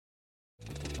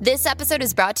This episode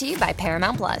is brought to you by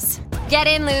Paramount Plus. Get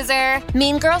in, loser!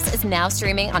 Mean Girls is now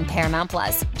streaming on Paramount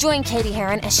Plus. Join Katie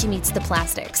Heron as she meets the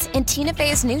plastics in Tina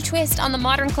Fey's new twist on the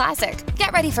modern classic.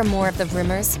 Get ready for more of the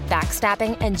rumors,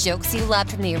 backstabbing, and jokes you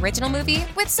loved from the original movie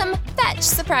with some fetch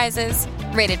surprises.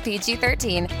 Rated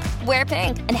PG-13. Wear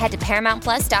pink and head to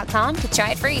ParamountPlus.com to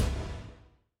try it free.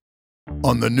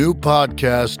 On the new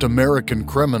podcast, American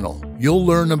Criminal, you'll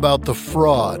learn about the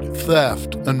fraud,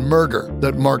 theft, and murder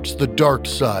that marks the dark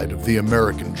side of the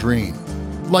American dream.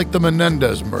 Like the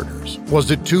Menendez murders.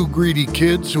 Was it two greedy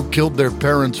kids who killed their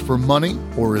parents for money,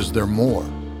 or is there more?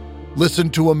 Listen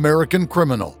to American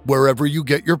Criminal wherever you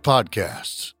get your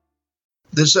podcasts.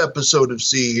 This episode of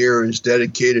See Here is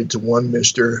dedicated to one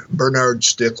Mr. Bernard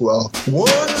Stickwell.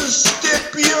 One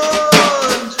step beyond!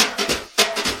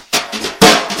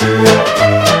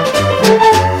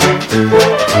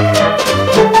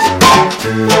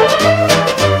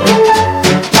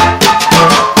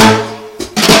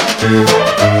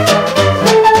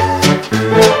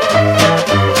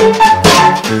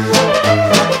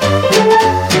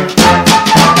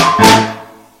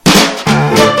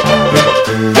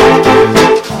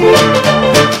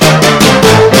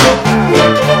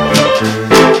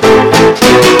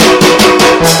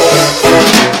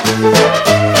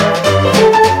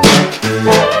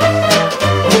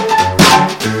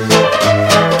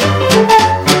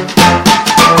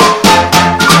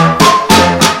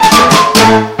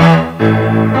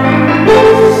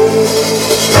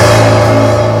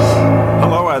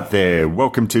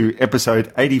 Welcome to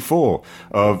episode 84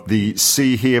 of the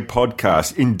See Here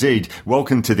podcast. Indeed,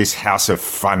 welcome to this house of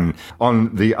fun.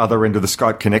 On the other end of the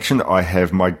Skype connection, I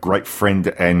have my great friend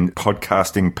and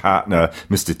podcasting partner,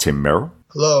 Mr. Tim Merrill.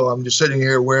 Hello, I'm just sitting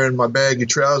here wearing my baggy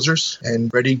trousers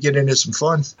and ready to get into some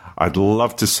fun. I'd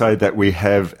love to say that we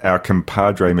have our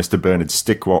compadre, Mr. Bernard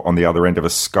Stickwell, on the other end of a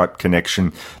Skype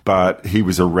connection, but he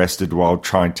was arrested while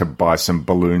trying to buy some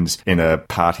balloons in a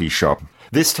party shop.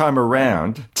 This time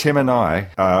around, Tim and I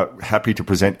are happy to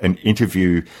present an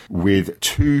interview with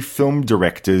two film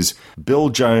directors, Bill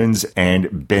Jones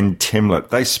and Ben Timlett.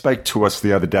 They spoke to us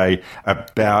the other day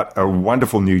about a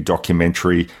wonderful new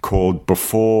documentary called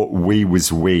Before We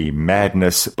Was We,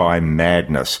 Madness by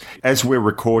Madness. As we're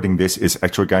recording this, it's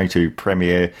actually going to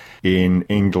premiere in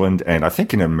England and I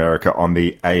think in America on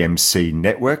the AMC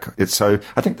network. It's so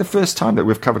I think the first time that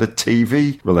we've covered a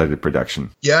TV-related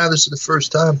production. Yeah, this is the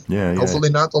first time. Yeah. Hopefully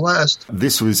not the last.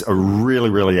 This was a really,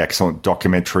 really excellent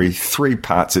documentary. 3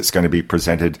 parts it's going to be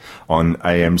presented on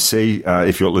AMC.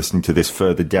 If you're listening to this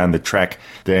further down the track,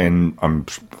 then I'm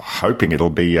hoping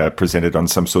it'll be presented on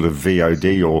some sort of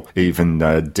VOD or even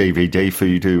DVD for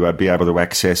you to be able to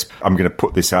access. I'm going to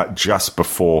put this out just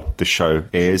before the show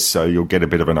airs, so you'll get a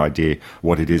bit of an idea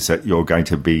what it is that you're going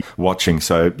to be watching.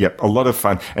 So, yep, a lot of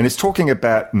fun. And it's talking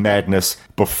about madness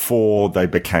before they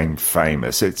became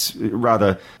famous. It's a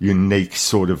rather unique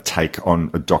sort of take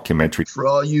on a documentary. For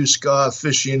all you ska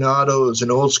aficionados and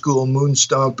old school moon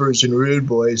stompers and rude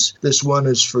boys, this one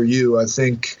is for you. I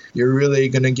think you're really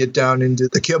going to get down into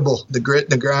the kibble, the grit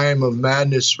and the grime of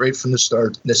madness right from the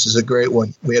start. This is a great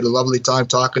one. We had a lovely time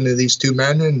talking to these two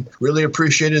men and really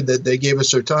appreciated that they gave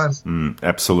us their time.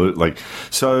 Absolutely.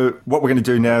 So what we're going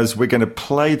to do now is we're going to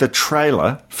play the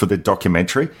trailer for the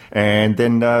documentary and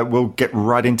then we'll get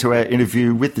right into our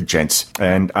interview with the gents.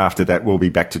 And after that, we'll be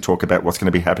back to talk about what's going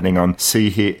to be happening on See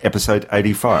Here episode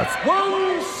 85.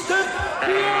 One step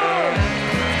beyond.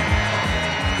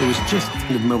 It was just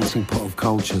a melting pot of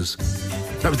cultures.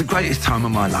 That was the greatest time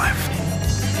of my life.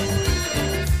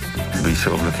 Be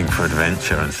sort of looking for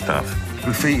adventure and stuff.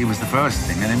 Graffiti was the first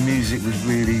thing, and then music was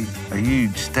really a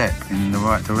huge step in the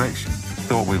right direction.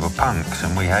 Thought we were punks,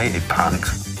 and we hated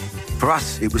punks. For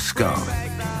us, it was ska.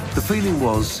 The feeling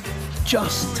was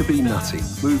just to be nutty,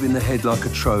 moving the head like a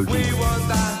Trojan.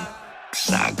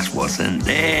 Suggs wasn't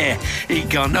there. He'd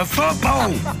gone to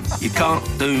football. You can't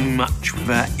do much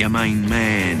without your main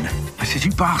man. I said,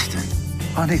 you bastard.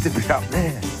 I need to be up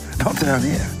there, not down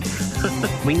here.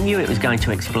 We knew it was going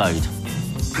to explode.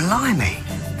 Blimey.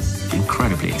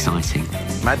 Incredibly exciting.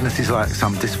 Madness is like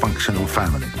some dysfunctional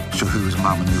family. So who was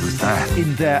mum and who was dad?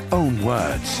 In their own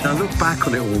words. I look back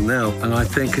on it all now, and I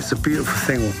think it's a beautiful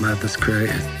thing what Madness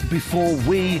created. Before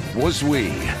We Was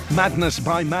We. Madness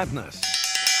by Madness.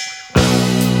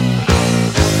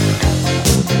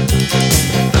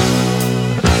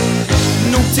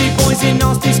 Naughty boys in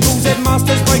nasty schools,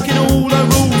 headmasters breaking all the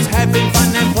rules, having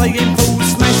fun and playing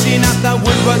fools, smashing up the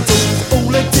woodwork tools. All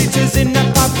the teachers in the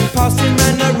pub, passing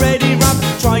round a ready rub,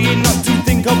 trying not to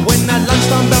think of when the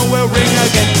lunchtime bell will ring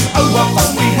again. Oh, what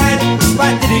fun we had,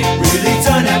 but did it really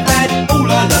turn out bad? All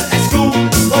I learnt at school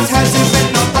was how to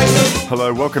bend, not break them.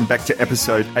 Hello, welcome back to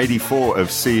episode 84 of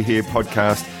See Here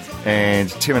podcast. And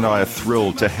Tim and I are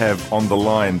thrilled to have on the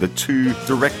line the two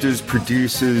directors,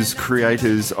 producers,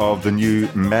 creators of the new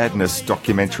Madness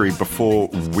documentary Before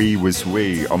We Was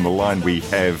We. On the line we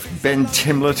have Ben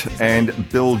Timlett and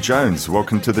Bill Jones.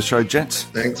 Welcome to the show, gents.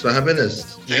 Thanks for having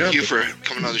us. Thank you for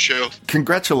coming on the show.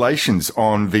 Congratulations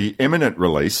on the imminent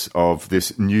release of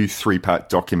this new 3-part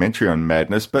documentary on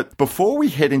Madness. But before we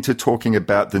head into talking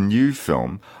about the new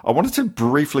film, I wanted to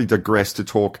briefly digress to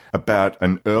talk about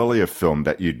an earlier film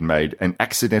that you'd made, an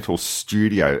accidental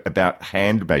studio about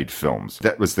handmade films.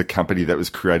 That was the company that was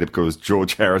created because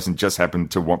George Harrison just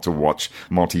happened to want to watch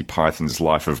Monty Python's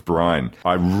Life of Brian.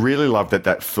 I really love that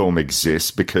that film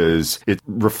exists because it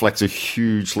reflects a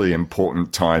hugely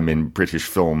important time in British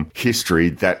film history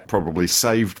that probably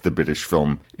saved the British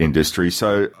film industry.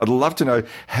 So I'd love to know,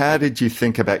 how did you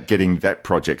think about getting that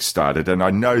project started? And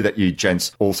I know that you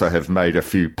gents also have made a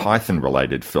few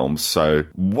Python-related films. So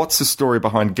what's the story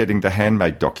behind getting the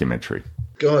Handmade documentary?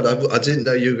 God, I didn't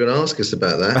know you were going to ask us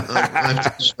about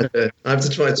that. I have to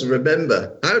try to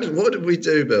remember. What did we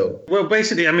do, Bill? Well,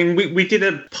 basically, I mean, we did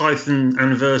a Python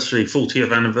anniversary,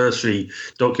 40th anniversary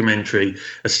documentary,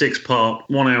 a 6-part,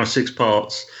 1 hour, 6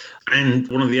 parts. And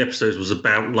one of the episodes was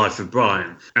about Life of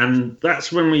Brian. And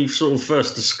that's when we sort of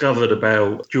first discovered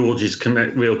about George's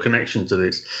real connection to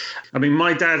this. I mean,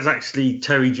 my dad's actually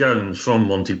Terry Jones from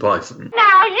Monty Python.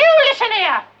 Now, you listen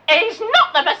here. He's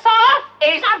not the Messiah.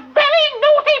 He's a very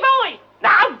naughty boy.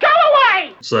 Now, go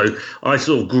away. So I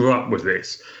sort of grew up with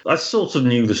this. I sort of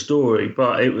knew the story,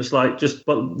 but it was like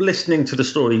but listening to the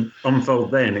story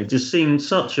unfold then, it just seemed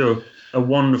such a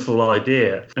wonderful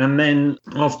idea. And then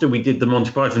after we did the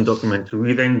Monty Python documentary,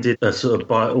 we then did a sort of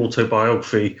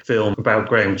autobiography film about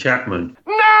Graham Chapman.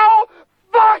 Now,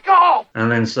 fuck off! And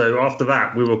then so after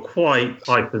that, we were quite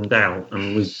Pythoned out,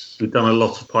 and we'd done a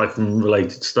lot of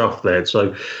Python-related stuff there.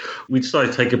 So we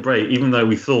decided to take a break, even though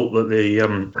we thought that the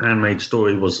Handmade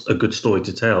story was a good story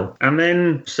to tell. And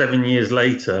then 7 years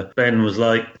later, Ben was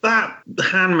like, that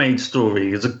Handmade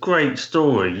story is a great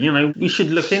story. You know, we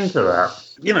should look into that.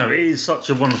 You know, it is such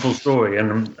a wonderful story,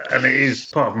 and it is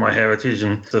part of my heritage,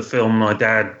 and the film my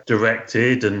dad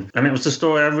directed, and it was the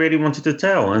story I really wanted to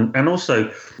tell. And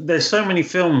also, there's so many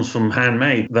films from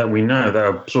Handmade that we know that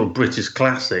are sort of British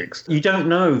classics. You don't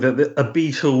know that a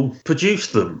Beatle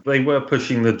produced them. They were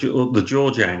pushing the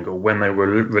George angle when they were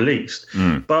released.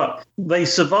 But they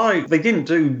survived. They didn't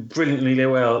do brilliantly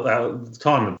well at the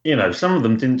time. You know, some of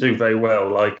them didn't do very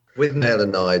well, like Withnail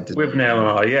and I. Withnail and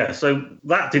I, yeah. So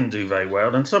that didn't do very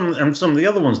well. And some of the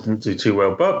other ones didn't do too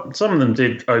well, but some of them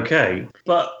did okay.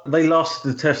 But they lasted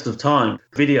the test of time.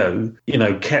 Video, you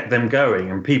know, kept them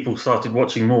going, and people started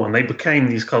watching more, and they became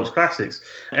these cult classics.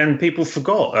 And people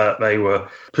forgot they were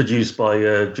produced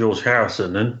by George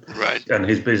Harrison and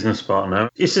his business partner.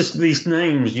 It's just these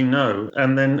names, you know,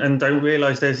 and don't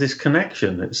realise there's this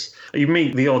connection. You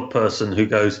meet the odd person who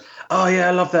goes, oh, yeah,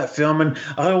 I love that film. And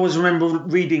I always remember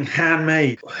reading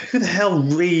Handmade. Who the hell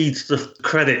reads the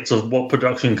credits of what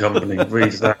production company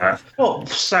reads that? What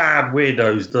sad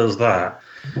weirdos does that?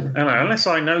 And unless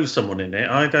I know someone in it,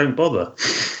 I don't bother.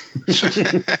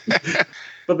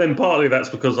 But then partly that's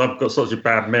because I've got such a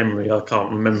bad memory, I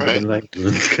can't remember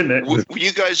the name. Were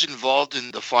you guys involved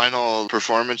in the final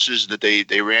performances that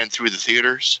they ran through the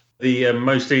theaters? The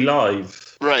mostly live.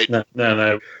 Right.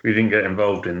 No, we didn't get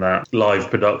involved in that live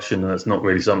production. That's not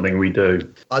really something we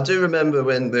do. I do remember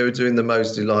when they were doing the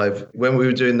mostly live, when we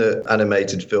were doing the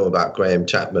animated film about Graham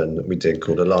Chapman that we did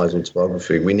called A Lies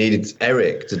Autobiography, we needed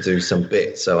Eric to do some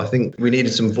bits. So I think we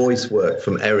needed some voice work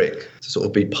from Eric to sort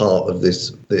of be part of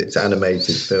this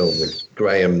animated film that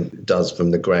Graham does from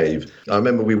the grave. I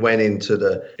remember we went into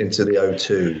the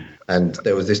O2, and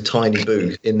there was this tiny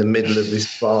booth in the middle of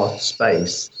this vast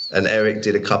space, and Eric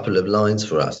did a couple of lines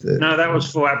for us. No, that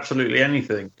was for Absolutely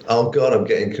Anything. Oh, God, I'm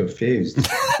getting confused.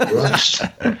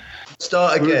 Right.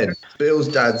 Start again. Bill's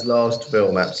dad's last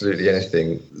film, Absolutely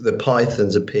Anything. The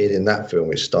Pythons appeared in that film,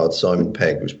 which starred Simon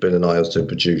Pegg, which Bill and I also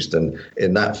produced. And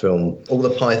in that film, all the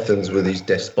Pythons were these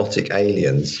despotic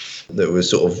aliens that were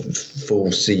sort of full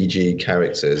CG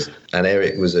characters. And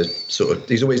Eric was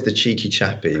he's always the cheeky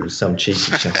chappy. He was some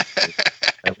cheeky chappy.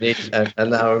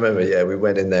 And now I remember, we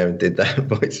went in there and did that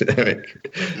voice with Eric.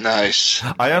 Nice.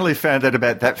 I only found out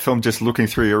about that film just looking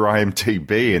through your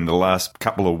IMDb in the last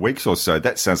couple of weeks or so.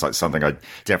 That sounds like something I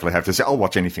definitely have to say. I'll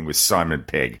watch anything with Simon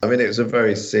Pegg. I mean, it was a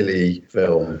very silly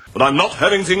film. But I'm not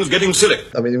having things getting silly.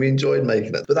 I mean, we enjoyed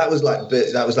making it. But that was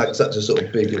like such a sort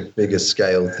of bigger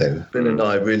scale thing. Bill and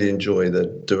I really enjoy the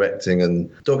directing, and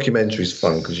documentary's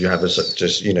fun because you have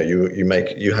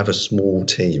you have a small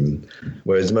team.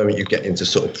 Whereas the moment you get into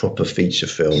sort of a proper feature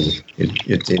film,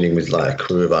 you're dealing with like a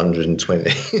crew of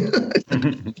 120.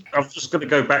 I'm just going to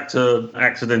go back to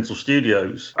Accidental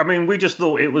Studios. I mean, we just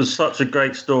thought it was such a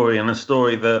great story and a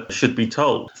story that should be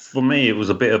told. For me, it was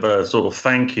a bit of a sort of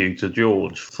thank you to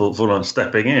George for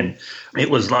stepping in. It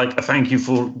was like a thank you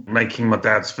for making my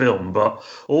dad's film, but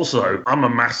also I'm a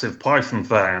massive Python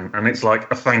fan, and it's like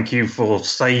a thank you for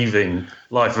saving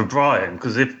Life of Brian,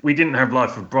 because if we didn't have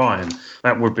Life of Brian,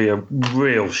 that would be a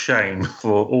real shame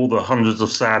for all the hundreds of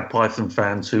sad Python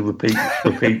fans who repeat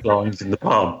lines in the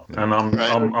pub, and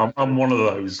I'm one of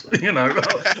those, you know.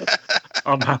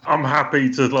 I'm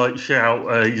happy to like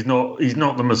shout, he's not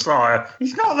the Messiah.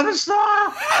 He's not the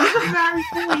Messiah. He's a very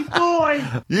boy.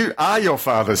 You are your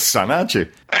father's son, aren't you?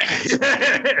 Exactly.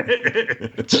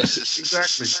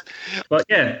 But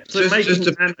yeah, so making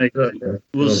Handmaid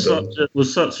was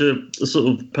such a sort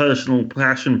of personal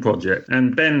passion project,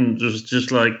 and Ben was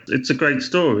just like, it's a great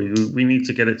story. We need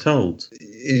to get it told.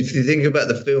 If you think about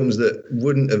the films that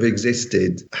wouldn't have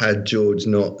existed had George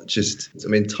not just, I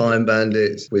mean, Time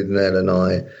Bandits with Nell and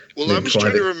I. Well, I'm just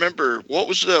trying to remember, what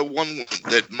was the one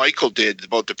that Michael did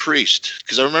about the priest?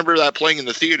 Because I remember that playing in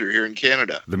the theater here in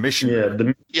Canada. The Mission.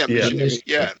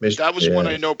 That was one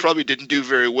I know probably didn't do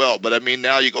very well. But I mean,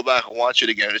 now you go back and watch it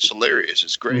again, it's hilarious.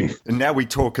 It's great. And now we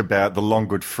talk about The Long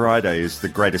Good Friday as the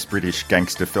greatest British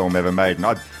gangster film ever made. And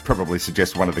I'd probably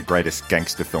suggest one of the greatest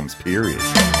gangster films, period.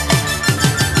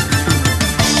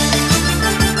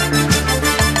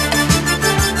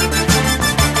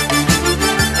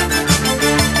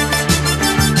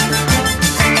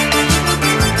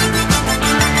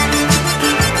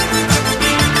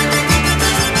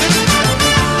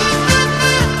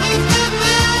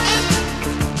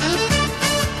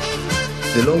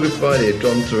 The Long Good Friday had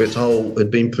gone through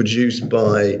had been produced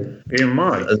by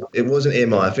EMI. It wasn't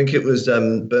EMI. I think it was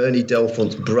Bernie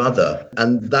Delfont's brother.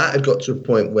 And that had got to a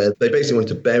point where they basically wanted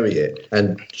to bury it.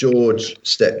 And George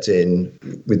stepped in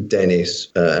with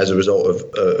Dennis as a result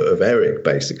of Eric,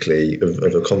 basically, of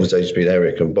a conversation between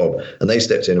Eric and Bob. And they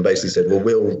stepped in and basically said, well,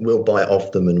 we'll buy it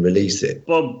off them and release it.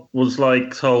 Bob was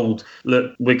like told,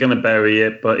 look, we're going to bury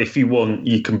it, but if you want,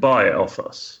 you can buy it off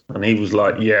us. And he was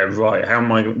like, yeah, right.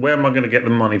 Where am I going to get the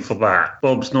money for that?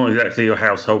 Bob's not exactly your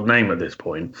household name at this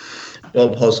point.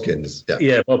 Bob Hoskins.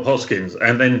 Yeah, Bob Hoskins.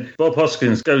 And then Bob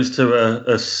Hoskins goes to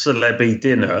a celebrity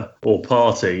dinner or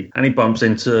party, and he bumps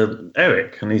into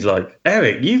Eric. And he's like,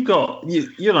 Eric, you've got,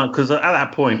 you know, because at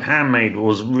that point, Handmaid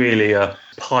was really a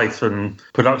Python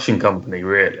production company,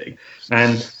 really.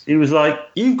 And he was like,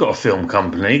 you've got a film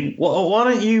company. Why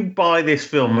don't you buy this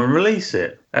film and release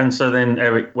it? And so then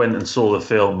Eric went and saw the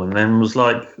film and then was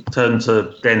like, turned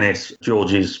to Dennis,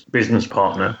 George's business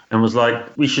partner, and was like,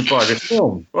 we should buy this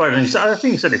film. Right. And I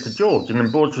think he said it to George. And then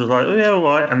George was like, oh, yeah, all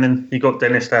right. And then he got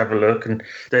Dennis to have a look. And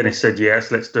Dennis said, yes,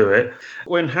 let's do it.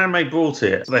 When Handmaid brought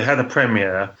it, they had a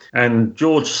premiere and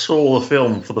George saw the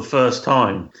film for the first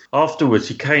time. Afterwards,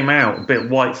 he came out a bit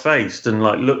white-faced and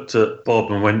like looked at Bob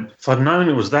and went, if I'd known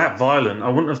it was that violent, I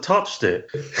wouldn't have touched it.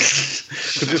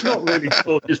 Because it's not really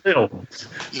George's film.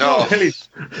 No. Really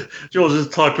George's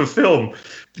type of film.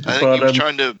 I think he was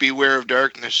trying to beware of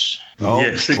darkness. Oh,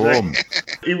 yes, exactly.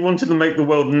 He wanted to make the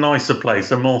world a nicer place,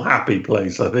 a more happy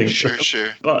place, I think. Sure.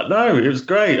 But no, it was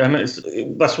great. And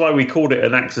that's why we called it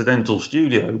an accidental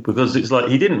studio, because it's like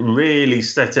he didn't really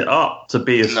set it up to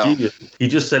be a studio. He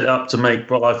just set it up to make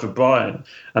Life of Brian.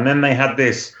 And then they had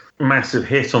this massive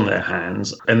hit on their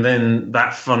hands, and then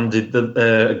that funded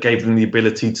gave them the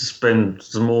ability to spend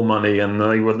some more money, and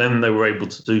they were able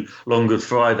to do Long Good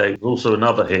Friday, also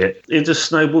another hit. It just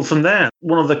snowballed from there.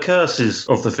 One of the curses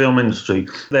of the film industry,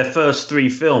 their first three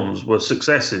films were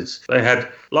successes. They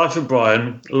had Life of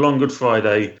Brian, Long Good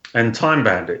Friday, and Time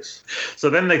Bandits. So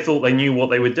then they thought they knew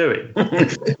what they were doing,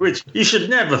 which you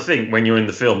should never think when you're in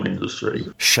the film industry.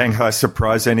 Shanghai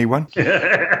surprise anyone?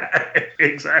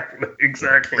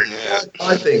 Exactly. Yeah.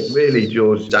 I think really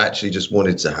George actually just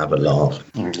wanted to have a laugh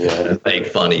and make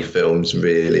funny films,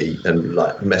 really, and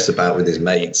like mess about with his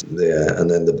mates. Yeah, and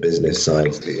then the business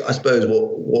side. I suppose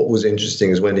what was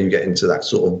interesting is when you get into that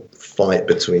sort of fight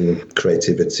between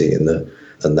creativity and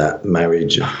that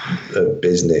marriage of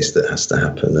business that has to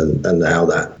happen, and how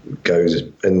that goes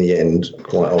in the end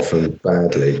quite often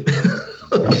badly.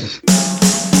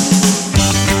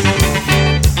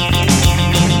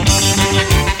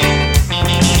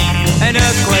 An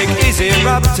earthquake is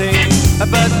erupting,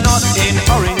 but not in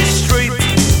Orange Street.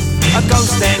 A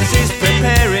ghost dance is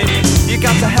preparing, you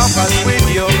got to help us with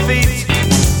your feet.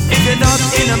 If you're not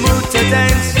in a mood to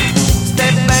dance,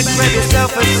 step back, grab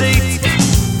yourself a seat.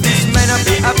 This may not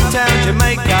be uptown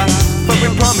Jamaica, but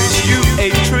we promise you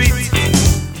a treat.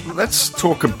 let's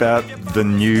talk about the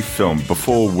new film,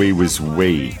 Before We Was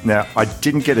We. Now, I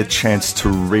didn't get a chance to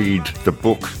read the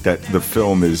book that the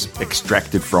film is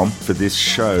extracted from for this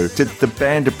show. Did the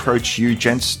band approach you,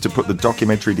 gents, to put the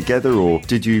documentary together, or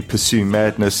did you pursue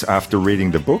Madness after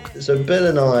reading the book? So Bill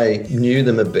and I knew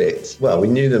them a bit. Well, we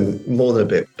knew them more than a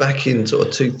bit. Back in sort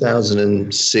of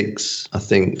 2006, I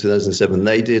think, 2007,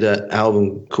 they did an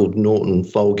album called Norton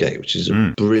Folgate, which is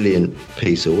a brilliant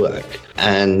piece of work.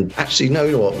 And actually, no,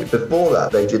 you know what? Before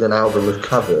that, they did an album of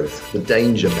covers, The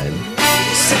Danger Men.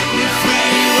 Set me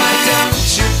free, why don't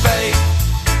you, babe?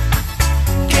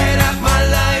 Get out my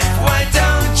life, why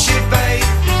don't you, babe?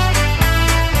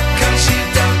 'Cause you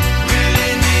don't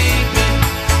really need me.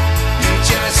 You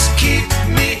just keep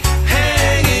me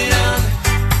hanging on.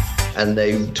 And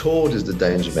they toured as the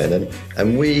Danger Men,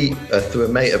 and we, through a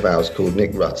mate of ours called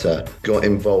Nick Rutter, got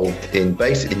involved in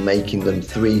basically making them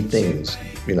three things.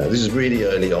 You know, this is really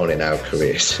early on in our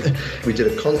careers. We did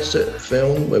a concert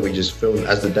film where we just filmed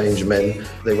as the Danger Men.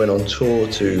 They went on tour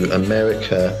to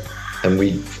America and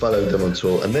we followed them on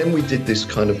tour. And then we did this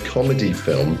kind of comedy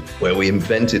film where we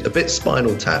invented, a bit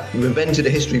Spinal Tap, we invented a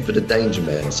history for the Danger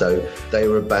Men. So they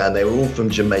were a band, they were all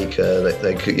from Jamaica,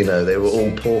 they could, you know, they were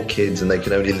all poor kids and they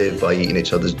could only live by eating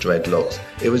each other's dreadlocks.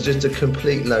 It was just a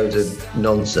complete load of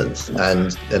nonsense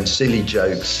and silly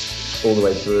jokes all the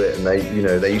way through it, and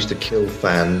they used to kill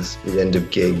fans at the end of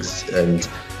gigs, and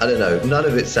I don't know, none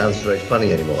of it sounds very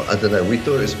funny anymore. I don't know, we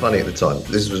thought it was funny at the time.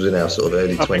 This was in our sort of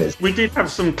early 20s. We did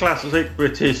have some classic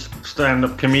British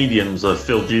stand-up comedians,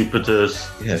 Phil Jupiters.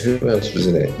 Yeah, who else was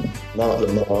in it? Mark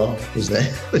Lamar was in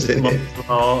it. Mark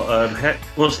Lamar,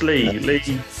 what's Lee?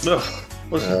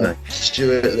 What's his name?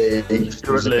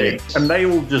 Stuart Lee. And they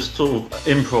all just sort of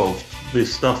improv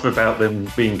this stuff about them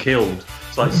being killed.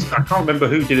 It's like, I can't remember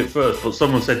who did it first, but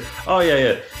someone said, oh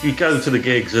yeah, you go to the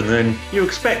gigs and then you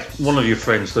expect one of your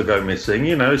friends to go missing,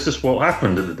 you know, it's just what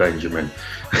happened at the Danger Men.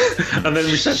 And then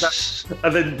we said that,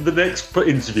 and then the next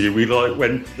interview we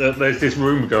went, there's this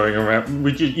rumour going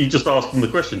around, you just asked them the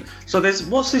question, so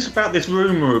what's this about this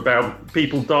rumour about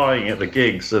people dying at the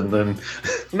gigs, and then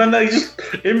they just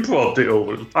improved it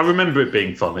all. I remember it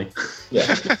being funny.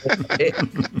 Yeah,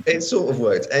 it sort of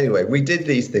worked. Anyway, we did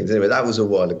these things. Anyway, that was a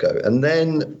while ago. And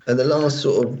then in the last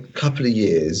sort of couple of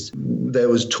years, there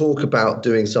was talk about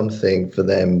doing something for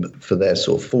them for their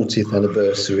sort of 40th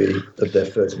anniversary of their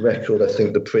first record, I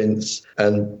think, The Prince.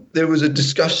 And there was a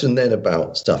discussion then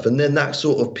about stuff. And then that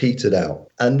sort of petered out.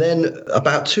 And then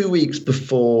about 2 weeks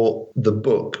before the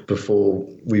book, Before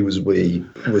We Was We,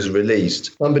 was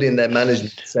released, somebody in their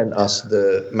management sent us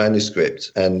the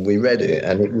manuscript and we read it,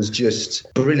 and it was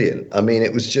just brilliant. I mean,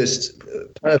 it was just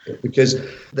perfect because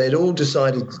they'd all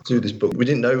decided to do this book. We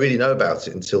didn't really know about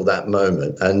it until that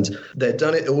moment, and they'd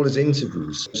done it all as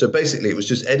interviews. So basically it was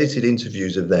just edited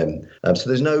interviews of them. So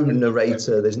there's no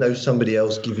narrator, there's no somebody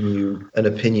else giving you an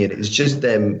opinion. It's just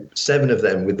them, 7 of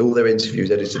them, with all their interviews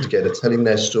edited together, telling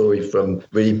their story from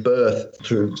really birth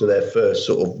through to their first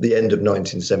sort of the end of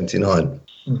 1979.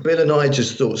 Bill and I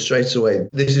just thought straight away,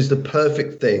 this is the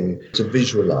perfect thing to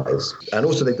visualise. And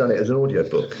also they've done it as an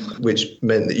audiobook, which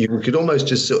meant that you could almost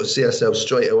just sort of see ourselves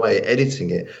straight away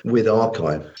editing it with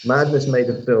archive. Madness made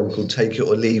a film called Take It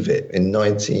or Leave It in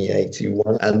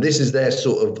 1981. And this is their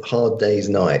sort of Hard Day's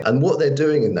Night. And what they're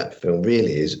doing in that film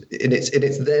really is, and it's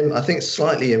them, I think it's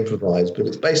slightly improvised, but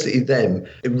it's basically them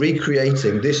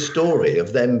recreating this story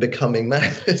of them becoming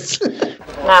Madness.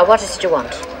 Now, what is it you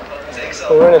want?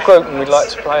 Well, we're in a group and we'd like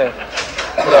to play it.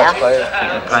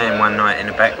 Yeah. Playing one night in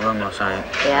the back room or something.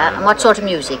 Yeah, and what sort of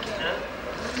music?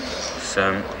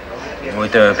 So, we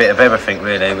do a bit of everything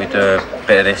really. We do a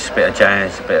bit of this, a bit of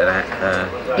jazz, a bit of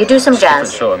that. You do some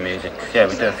jazz? Different sort of music. Yeah,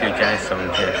 we do a few jazz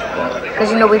songs.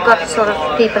 Because, you know, we've got sort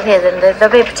of people here, they're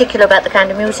very particular about the kind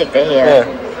of music they hear.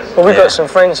 Yeah. Well, we've got some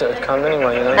friends that have come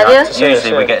anyway, you know. Have you?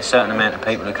 Usually we get a certain amount of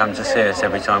people that come to see us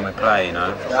every time we play, you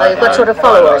know. Oh, you've got sort of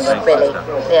followers, really.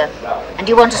 Yeah. And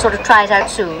do you want to sort of try it out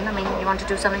soon? I mean, you want to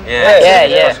do something?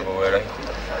 Yeah. Possible, really.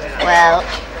 Well,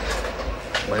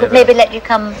 we could maybe let you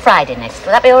come Friday next.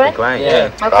 Will that be all right? Great,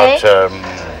 yeah. Okay.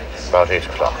 About 8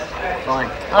 o'clock. Fine.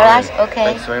 All right, okay.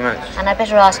 Thanks very much. And I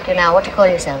better ask you now, what do you call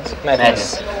yourselves?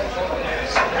 Madness.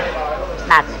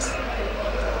 Madness.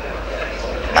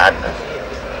 Madness.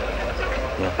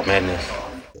 Yeah, Madness.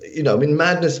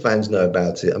 Madness fans know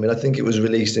about it. I mean, I think it was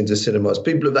released into cinemas.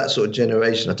 People of that sort of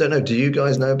generation. I don't know. Do you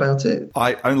guys know about it?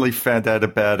 I only found out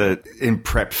about it in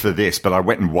prep for this, but I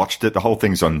went and watched it. The whole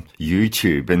thing's on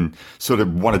YouTube, and sort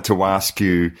of wanted to ask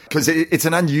you, because it's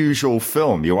an unusual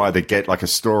film. You either get like a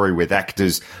story with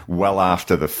actors well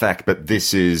after the fact, but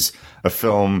this is a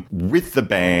film with the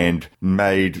band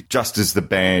made just as the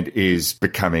band is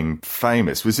becoming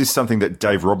famous. Was this something that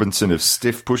Dave Robinson of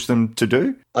Stiff pushed them to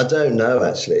do? I don't know,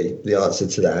 actually, the answer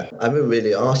to that. I haven't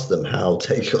really asked them how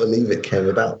Take It or Leave It came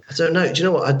about. I don't know. Do you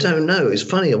know what? I don't know. It's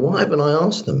funny. Why haven't I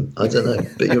asked them? I don't know.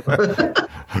 But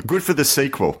you're good for the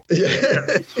sequel.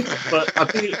 Yeah. But I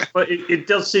think it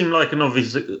does seem like an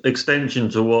obvious extension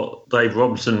to what Dave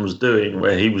Robinson was doing,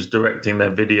 where he was directing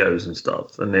their videos and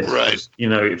stuff. And it's just,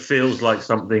 it feels like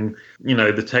something,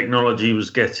 the technology was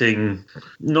getting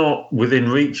not within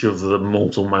reach of the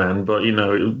mortal man, but,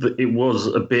 it was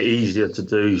a bit easier to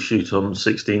do, shoot on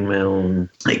 16mm.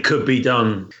 And it could be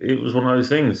done. It was one of those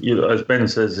things, as Ben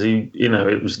says,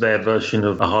 it was their version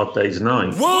of A Hard Day's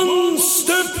Night. One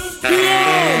step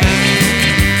beyond.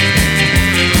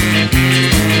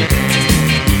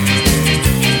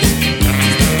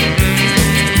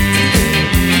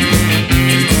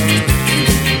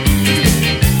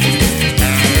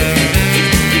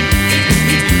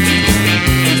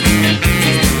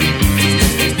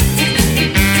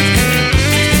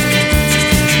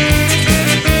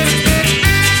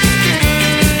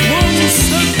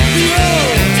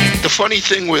 Funny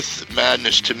thing with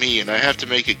Madness to me, and I have to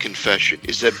make a confession,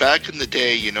 is that back in the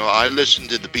day, I listened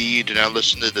to the Beat and I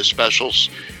listened to the Specials,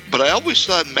 but I always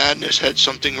thought Madness had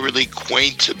something really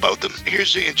quaint about them.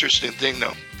 Here's the interesting thing,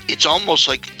 though. It's almost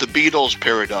like the Beatles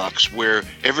paradox, where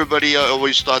everybody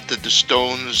always thought that the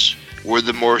Stones were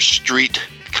the more street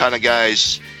kind of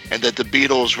guys, and that the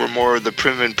Beatles were more the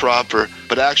prim and proper,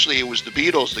 but actually it was the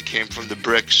Beatles that came from the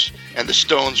bricks, and the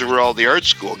Stones were all the art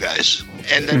school guys.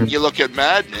 And then you look at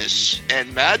Madness,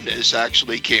 and Madness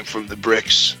actually came from the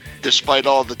bricks, despite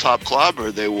all the top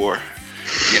clobber they wore.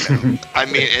 I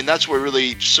mean, and that's what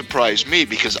really surprised me,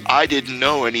 because I didn't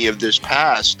know any of this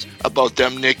past about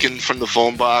them nicking from the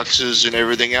phone boxes and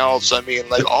everything else. I mean,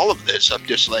 like, all of this, I'm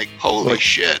just like, holy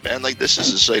shit, man, like, this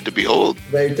is a sight to behold.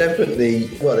 They definitely,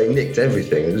 they nicked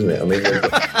everything, isn't it? I mean,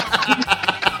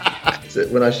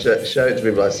 when I show it to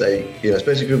people, I say,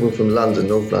 especially people from London,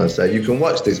 North London, say, you can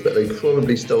watch this, but they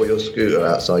probably stole your scooter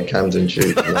outside Camden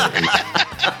Tube.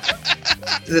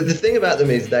 The thing about them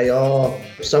is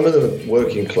some of them are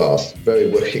working class, very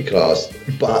working class,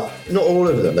 but not all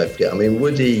of them, don't forget. I mean,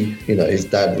 Woody, his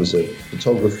dad was a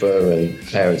photographer and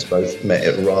parents both met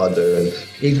at RADA, and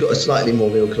he's got a slightly more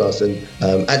middle class. And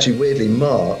actually, weirdly,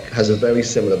 Mark has a very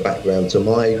similar background to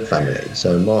my family.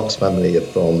 So Mark's family are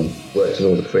worked in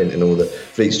all the print and all the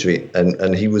Fleet Street,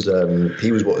 and he was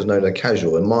what was known as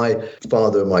casual. And my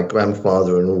father and my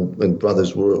grandfather and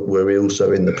brothers were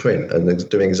also in the print and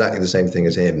doing exactly the same thing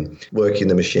as him, working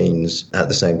the machines at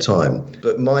the same time.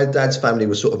 But my dad's family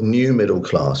was sort of new middle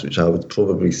class, which I would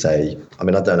probably say, I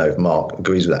mean, I don't know if Mark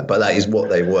agrees with that, but that is what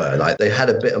they were. Like, they had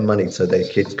a bit of money so their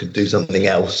kids could do something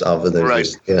else other than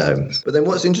just, But then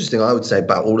what's interesting, I would say,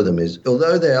 about all of them is,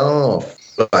 although they are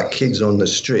like kids on the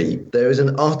street, there is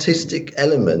an artistic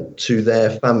element to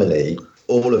their family,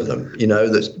 all of them,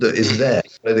 that is there.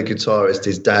 The guitarist,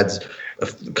 his dad's an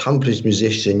accomplished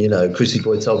musician, Chrissy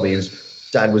Boy told me his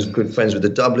dad was good friends with the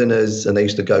Dubliners, and they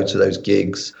used to go to those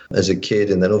gigs as a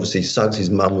kid. And then obviously Suggs, his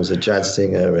mum, was a jazz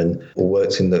singer or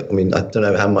worked in I don't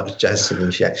know how much jazz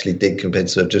singing she actually did compared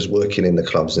to just working in the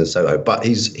clubs in Soho. But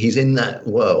he's in that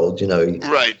world,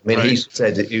 Right. I mean, he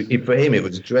said for him it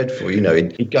was dreadful.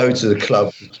 He'd go to the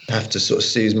club, have to sort of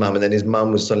see his mum, and then his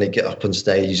mum would suddenly get up on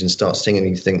stage and start singing,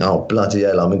 and you think, oh, bloody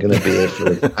hell, I'm going to be here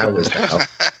for hours now.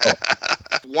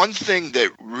 One thing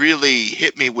that really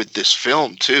hit me with this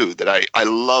film, too, that I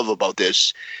love about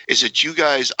this is that you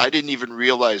guys, I didn't even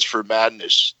realize for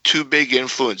Madness, two big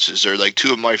influences are like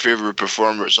two of my favorite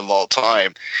performers of all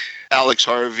time, Alex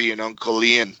Harvey and Uncle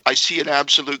Ian. I see an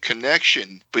absolute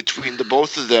connection between the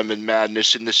both of them in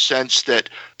Madness, in the sense that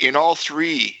in all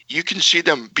three, you can see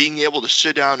them being able to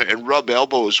sit down and rub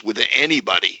elbows with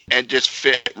anybody and just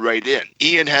fit right in.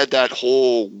 Ian had that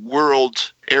whole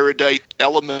world erudite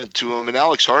element to him, and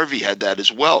Alex Harvey had that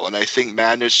as well. And I think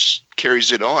Madness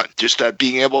carries it on. Just that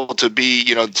being able to be,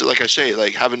 like I say,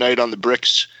 like have a night on the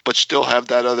bricks, but still have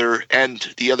that other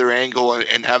end, the other angle,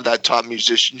 and have that top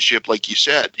musicianship, like you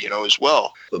said, as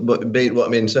well. But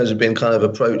in terms of being kind of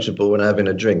approachable and having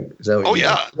a drink. Is that what you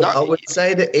mean? I would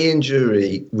say that Ian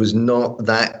Dury was not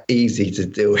that easy to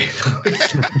deal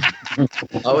with.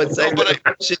 I would say that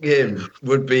watching him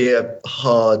would be a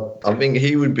hard. I think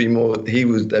he would be more. He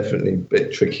was definitely a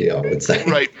bit tricky, I would say.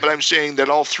 Right, but I'm saying that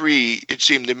all three, it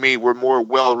seemed to me, were more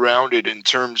well-rounded in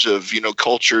terms of,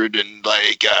 cultured and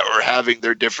or having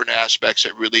their different aspects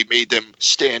that really made them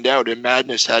stand out. And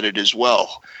Madness had it as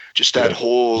well. Just that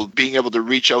whole being able to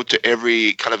reach out to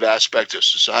every kind of aspect of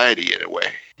society in a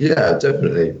way. Yeah,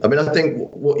 definitely. I mean, I think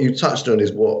what you touched on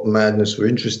is what Madness were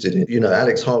interested in.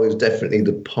 Alex Harvey was definitely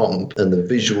the pomp and the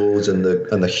visuals and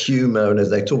the humour, and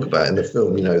as they talk about in the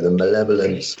film, the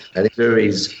malevolence, and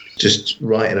he's just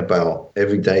writing about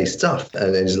everyday stuff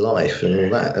and his life and all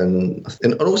that. And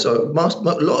also, a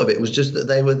lot of it was just that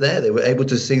they were there. They were able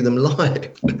to see them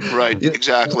live. Right,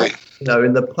 exactly.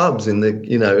 In the pubs, in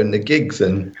the gigs,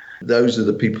 and those are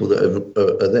the people that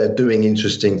are there doing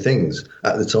interesting things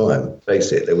at the time.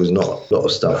 Face it, there was not a lot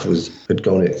of stuff had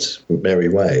gone its merry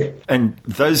way. And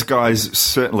those guys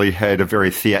certainly had a very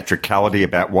theatricality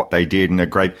about what they did and a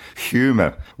great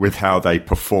humour with how they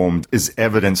performed, is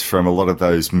evidence from a lot of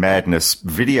those Madness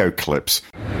video clips.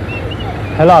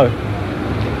 Hello,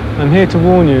 I'm here to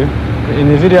warn you that in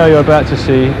the video you're about to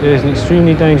see, there is an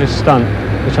extremely dangerous stunt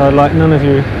which I would like none of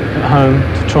you at home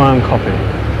to try and copy.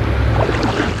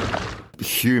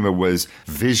 Humour was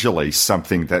visually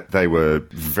something that they were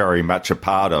very much a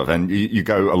part of, and you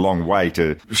go a long way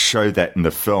to show that in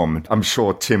the film. I'm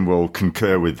sure Tim will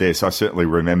concur with this. I certainly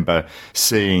remember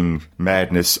seeing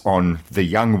Madness on The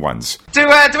Young Ones. Do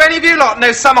any of you lot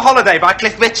know Summer Holiday by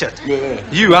Cliff Richard? Yeah.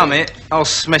 You hum it, I'll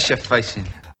smash your face in.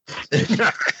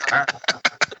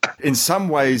 In some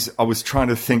ways, I was trying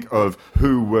to think of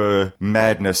who were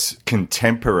Madness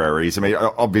contemporaries. I mean,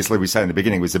 obviously, we say in the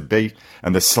beginning it was the Beat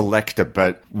and the Selector,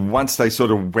 but once they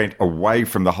sort of went away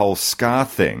from the whole ska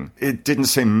thing, it didn't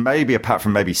seem, maybe apart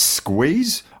from maybe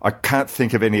Squeeze, I can't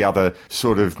think of any other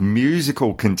sort of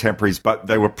musical contemporaries, but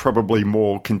they were probably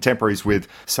more contemporaries with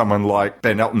someone like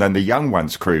Ben Elton and the Young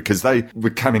Ones crew, because they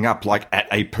were coming up at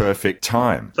a perfect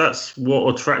time. That's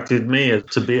what attracted me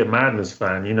to be a Madness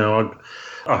fan.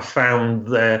 I found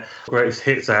their greatest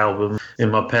hits album in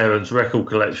my parents' record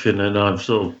collection, and I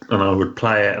would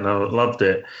play it, and I loved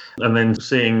it. And then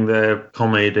seeing their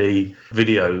comedy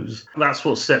videos, that's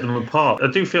what set them apart.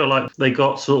 I do feel like they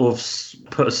got sort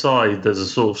of put aside as a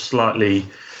sort of slightly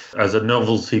as a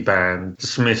novelty band,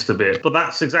 dismissed a bit. But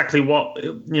that's exactly what,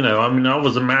 I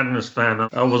was a Madness fan.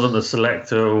 I wasn't a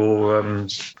Selector or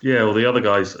the other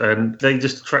guys, and they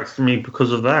just attracted me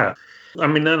because of that. I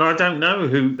mean, and I don't know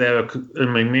who they're. I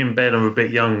mean, me and Ben are a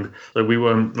bit young, so we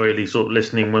weren't really sort of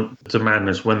listening to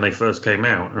Madness when they first came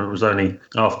out. And it was only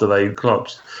after they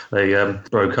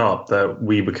broke up that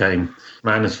we became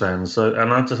Madness fans. So,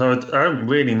 and I don't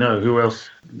really know who else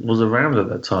was around at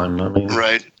that time. I mean,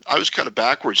 right. I was kind of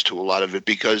backwards to a lot of it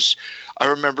because I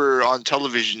remember on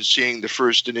television seeing the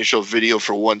first initial video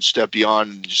for One Step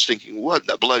Beyond and just thinking, what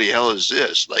the bloody hell is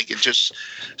this? It just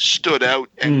stood out.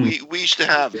 And we used to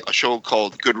have a show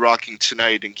called Good Rocking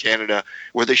Tonight in Canada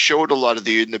where they showed a lot of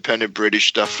the independent British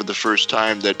stuff for the first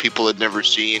time that people had never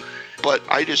seen. But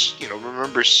I just,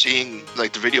 remember seeing the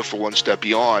video for One Step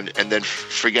Beyond and then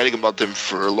forgetting about them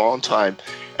for a long time.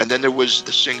 And then there was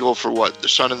the single for The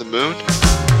Sun and the Moon?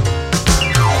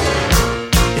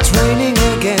 It's raining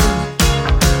again.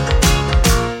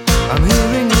 I'm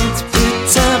hearing it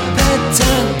pitter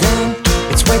patter down.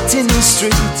 It's wet in the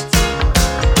street,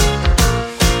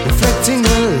 reflecting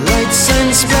the lights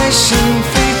and splashing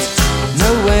feet.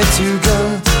 Nowhere to go,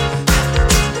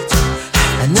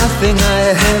 and nothing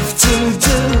I have to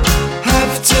do.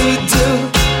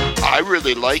 I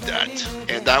really liked that,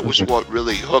 and that was what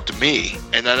really hooked me.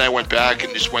 And then I went back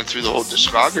and just went through the whole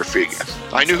discography again.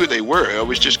 I knew who they were. I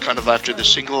was just kind of after the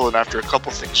single and after a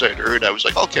couple things I'd heard, I was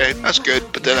like, okay, that's good.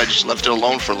 But then I just left it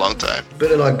alone for a long time.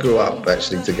 Bill and I grew up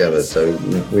actually together. So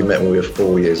we met when we were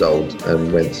 4 years old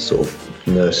and went to sort of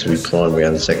nursery, primary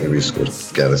and secondary school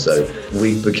together. So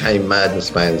we became Madness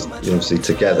fans, obviously,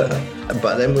 together.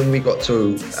 But then when we got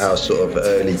to our sort of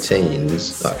early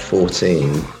teens, like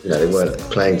 14, they weren't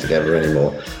playing together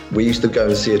anymore. We used to go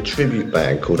and see a tribute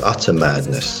band called Utter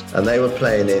Madness, and they were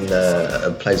playing in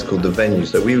a place called The Venue.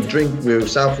 So we were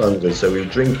South London, so we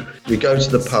go to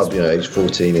the pub, age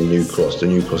 14 in New Cross, the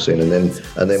New Cross Inn, and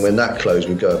then when that closed,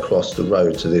 we go across the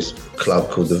road to this club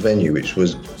called The Venue, which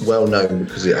was well known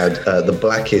because it had the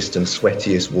blackest and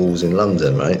sweatiest walls in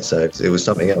London, right? So it was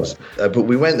something else. But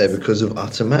we went there because of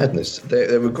Utter Madness.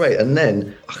 They were great. And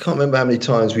then I can't remember how many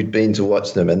times we'd been to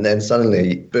watch them, and then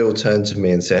suddenly Bill turned to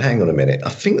me and said, hang on a minute, I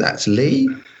think that's Lee.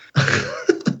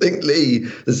 I think Lee,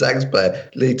 the sax player,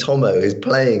 Lee Tomo, is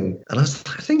playing. And I was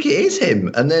like, I think it is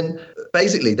him. And then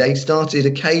basically they started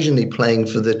occasionally playing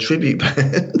for the tribute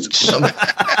band.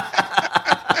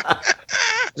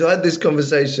 So I had this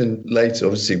conversation later,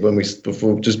 obviously,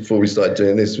 before we started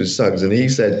doing this with Suggs, and he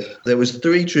said there was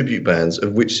 3 tribute bands,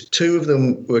 of which 2 of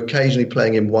them were occasionally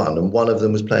playing in one, and 1 of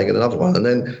them was playing in another one. And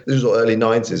then this was all early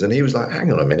 90s, and he was like,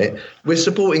 "Hang on a minute, we're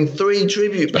supporting 3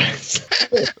 tribute bands."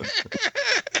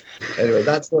 Anyway,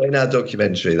 that's not in our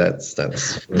documentary. That's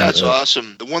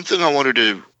awesome. The one thing I wanted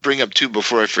to bring up too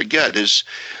before I forget is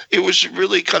it was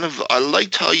really kind of, I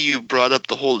liked how you brought up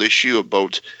the whole issue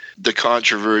about the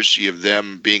controversy of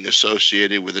them being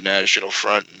associated with the National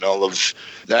Front and all of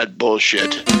that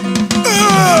bullshit. Did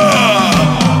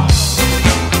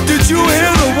you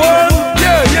hear the one?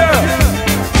 Yeah.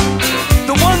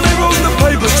 The one they wrote in the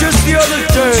paper just the other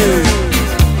day.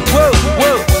 Well,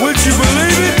 would you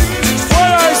believe it?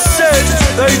 What I said,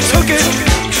 they took it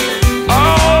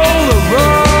all the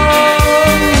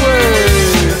wrong way.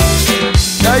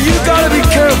 Now you gotta be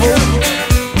careful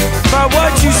about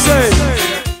what you say.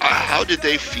 How did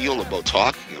they feel about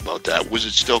talking about that? Was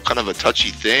it still kind of a touchy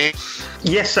thing?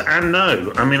 Yes and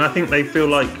no. I mean, I think they feel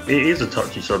like it is a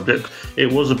touchy subject.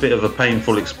 It was a bit of a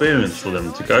painful experience for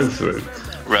them to go through.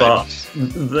 Right. But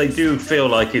they do feel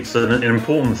like it's an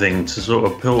important thing to sort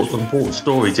of important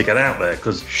story to get out there.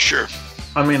 Cause, sure.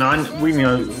 I mean, we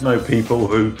know people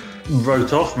who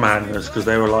wrote off Madness because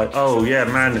they were like, oh yeah,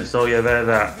 Madness, oh yeah, they're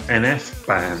that NF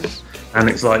band. And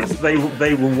it's like they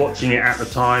were watching it at the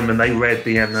time and they read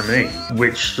the NME,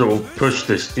 which sort of pushed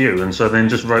this view, and so then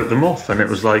just wrote them off. And it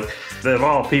was like, there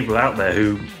are people out there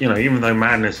who, you know, even though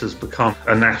Madness has become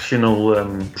a national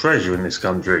treasure in this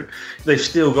country, they've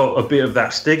still got a bit of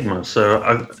that stigma. So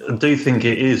I do think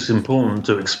it is important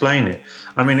to explain it.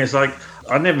 I mean, it's like,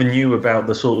 I never knew about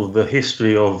the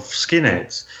history of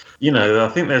skinheads. You know, I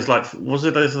think there's like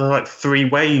 3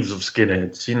 waves of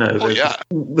skinheads, you know.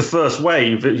 The first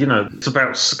wave, you know, it's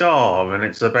about ska and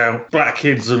it's about black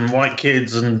kids and white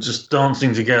kids and just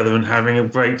dancing together and having a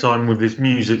great time with this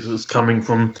music that's coming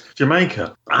from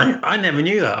Jamaica. I never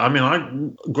knew that. I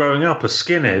mean, growing up, a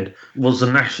skinhead was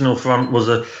the National Front, was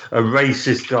a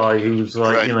racist guy who was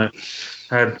like, you know,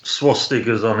 had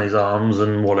swastikas on his arms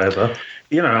and whatever.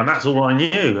 You know, and that's all I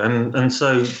knew. And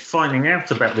so finding out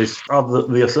about this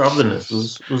otherness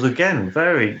was again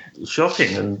very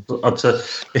shocking. And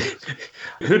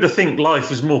who'd have think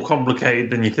life is more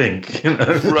complicated than you think? You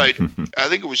know? Right. I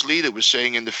think it was Lee that was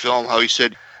saying in the film how he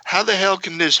said, how the hell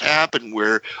can this happen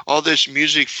where all this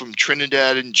music from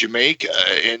Trinidad and Jamaica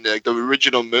and the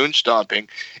original Moonstomping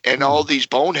and all these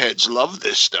boneheads love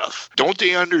this stuff? Don't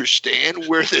they understand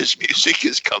where this music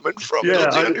is coming from? Yeah,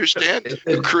 don't they understand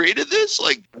who created this?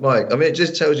 Like, Mike, I mean, it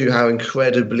just tells you how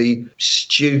incredibly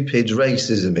stupid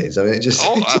racism is. I mean, it just...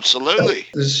 Oh, absolutely.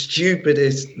 The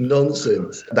stupidest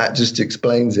nonsense. That just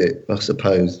explains it, I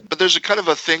suppose. But there's a kind of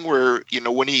a thing where, you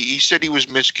know, when he said he was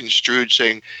misconstrued,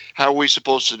 saying, how are we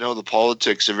supposed to know the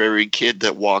politics of every kid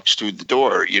that walks through the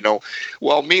door, you know?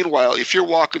 Well, meanwhile, if you're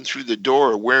walking through the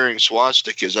door wearing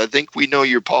swastikas, I think we know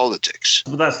your politics.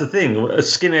 Well, that's the thing.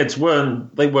 Skinheads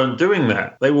weren't doing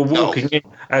that. They were walking in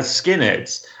as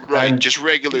skinheads. Right, just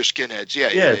regular skinheads.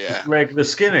 Yeah. Regular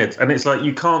skinheads. And it's like,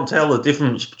 you can't tell the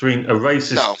difference between a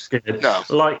racist skinhead.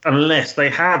 Like, unless they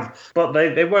have. But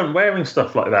they weren't wearing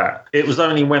stuff like that. It was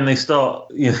only when they start...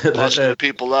 You know, busting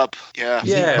people up.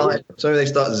 Yeah. So they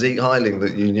start Zeke Heiling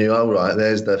that you knew, oh, right,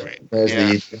 there's the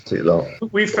idiotic lot.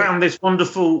 We found this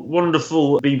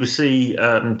wonderful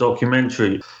BBC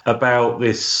documentary about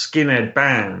this skinhead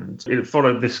band. It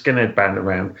followed this skinhead band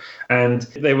around, and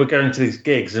they were going to these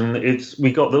gigs, and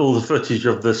we got all the footage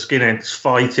of the skinheads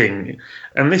fighting.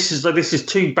 And this is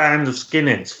 2 bands of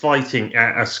skinheads fighting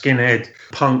at a skinhead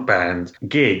punk band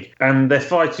gig, and they're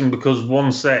fighting because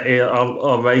one set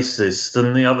are racist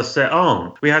and the other set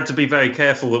aren't. We had to be very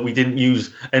careful that we didn't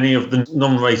use any of the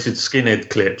non-racist skinhead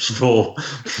clips for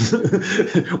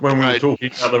when we were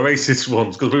talking about the racist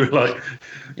ones, because we were like,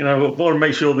 you know, we want to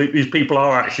make sure that these people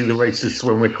are actually the racists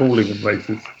when we're calling them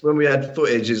racist. When we had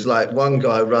footage, it's like one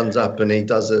guy runs up and he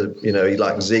does he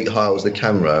like Zeke Heiles the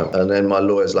camera, and then my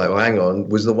lawyer's like, well, hang on,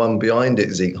 was the one behind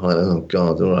it Zeke Heiles? Oh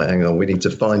God, all right, hang on, we need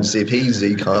to see if he's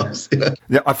Zeke Heiles.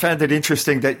 Yeah, I found it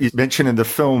interesting that you mentioned in the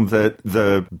film that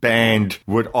the band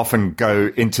would often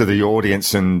go into the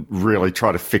audience and really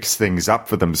try to fix things up up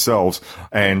for themselves.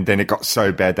 And then it got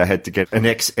so bad they had to get an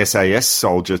ex-SAS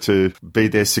soldier to be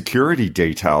their security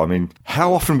detail. I mean,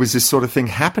 how often was this sort of thing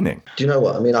happening? Do you know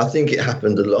what? I mean, I think it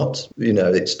happened a lot. You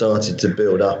know, it started to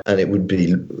build up, and it would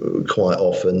be quite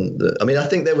often that, I mean, I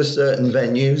think there were certain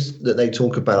venues that they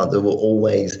talk about that were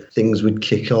always, things would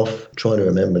kick off. I'm trying to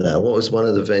remember now. What was one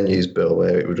of the venues, Bill,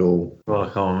 where it would all... Well, I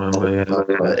can't remember,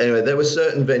 yeah. Anyway, there were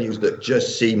certain venues that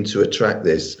just seemed to attract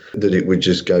this, that it would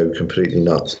just go completely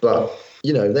nuts. But,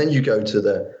 you know, then you go to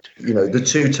the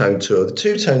Two-Tone Tour. The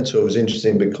Two-Tone Tour was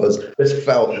interesting because it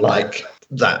felt like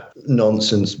that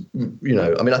nonsense, you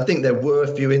know. I mean, I think there were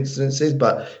a few instances,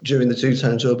 but during the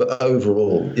Two-Tone Tour, but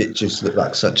overall, it just looked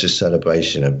like such a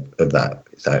celebration of that,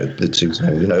 the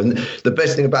Two-Tone, you know. And the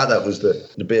best thing about that was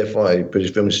that the BFI,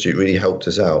 British Film Institute, really helped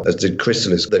us out, as did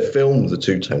Chrysalis. They filmed the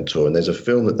Two-Tone Tour, and there's a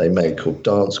film that they made called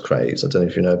Dance Craze. I don't know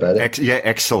if you know about it. Yeah,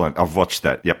 excellent. I've watched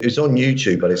that, yep. It's on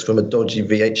YouTube, but it's from a dodgy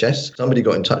VHS. Somebody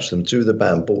got in touch with them, two of the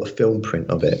band bought a film print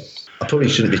of it. I probably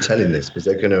shouldn't be telling this because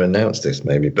they're going to announce this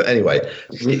maybe. But anyway,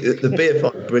 the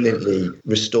BFI brilliantly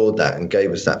restored that and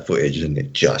gave us that footage, and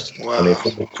it just, wow. I mean,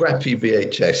 from a crappy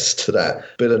VHS to that,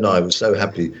 Bill and I were so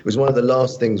happy. It was one of the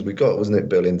last things we got, wasn't it,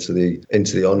 Bill, into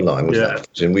the online, was that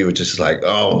footage, and we were just like,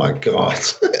 oh my God.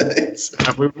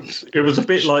 It was a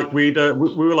bit like we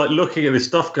were like looking at this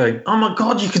stuff going, oh my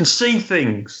God, you can see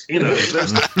things, you know,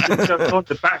 on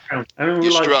the background. And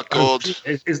we were like,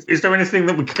 is there anything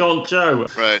that we can't show?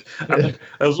 Right. And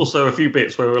there was also a few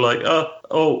bits where we were like,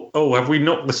 oh, have we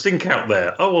knocked the sync out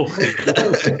there? Oh,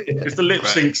 is the lip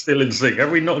sync still in sync? Have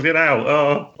we knocked it out?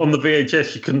 Oh, on the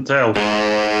VHS, you couldn't tell.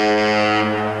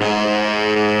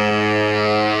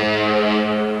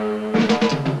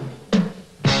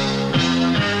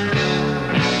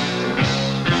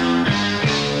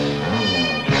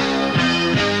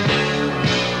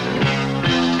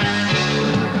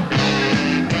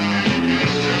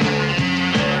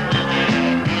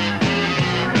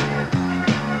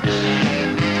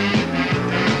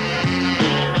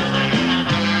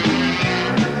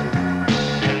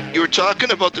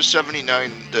 Talking about the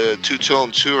 79, the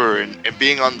Two-Tone Tour, and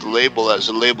being on the label as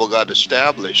the label got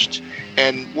established,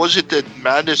 and was it that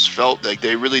Madness felt like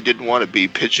they really didn't want to be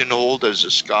pigeonholed as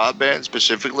a ska band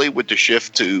specifically with the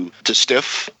shift to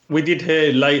Stiff? We did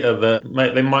hear later that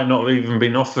they might not have even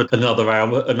been offered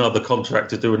another contract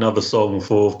to do another song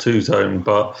for Two-Tone,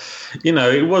 but, you know,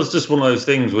 it was just one of those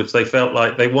things which they felt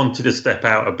like they wanted to step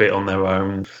out a bit on their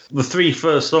own. The three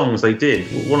first songs they did,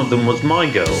 one of them was My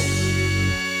Girl.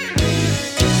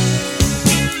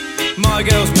 My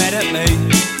girl's mad at me.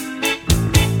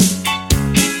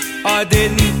 I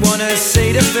didn't want to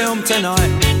see the film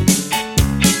tonight.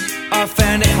 I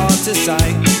found it hard to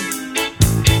say.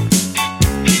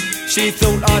 She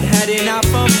thought I'd had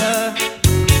enough of her.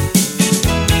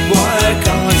 Why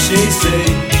can't she see?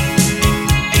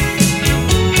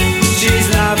 She's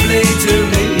lovely to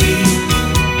me.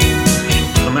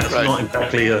 And that's not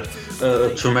exactly a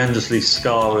tremendously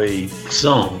scarry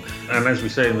song. And as we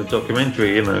say in the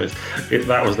documentary, you know,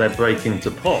 that was their break into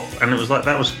pop. And it was like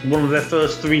that was one of their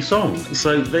first three songs.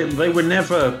 So they were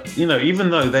never, you know, even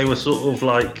though they were sort of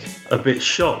like a bit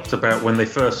shocked about when they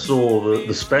first saw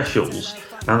the specials,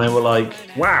 and they were like,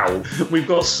 wow, we've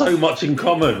got so much in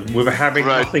common with having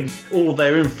nothing. All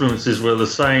their influences were the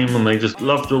same, and they just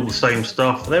loved all the same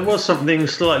stuff. There was something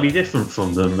slightly different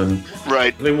from them, and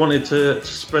they wanted to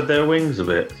spread their wings a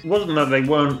bit. It wasn't that they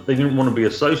didn't want to be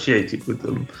associated with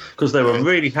them, because they were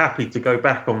really happy to go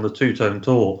back on the Two-Tone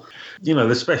Tour. You know,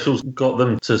 the specials got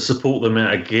them to support them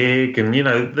at a gig, and, you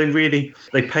know,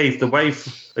 they paved the way.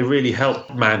 They really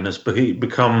helped Madness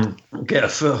get a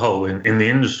foothold in the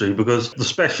industry, because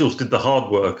the specials did the hard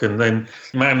work, and then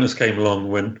Madness came along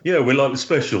and went, yeah, we like the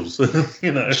specials,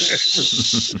 you know.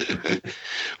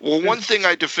 Well, one thing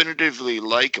I definitively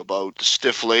like about the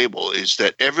Stiff label is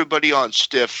that everybody on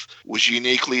Stiff was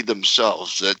uniquely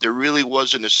themselves, that there really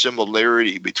wasn't a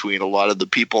similarity between a lot of the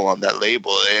people on that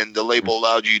label, and the label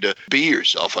allowed you to be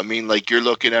yourself. I mean, like, you're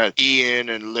looking at Ian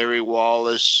and Larry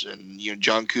Wallace and, you know,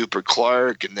 John Cooper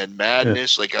Clarke, and then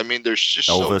Madness. Yeah. Like, I mean, there's just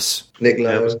Elvis. Nick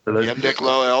Lowe. Yeah, Nick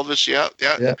Lowe, Elvis, yeah.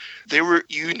 They were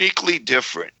uniquely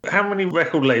different. How many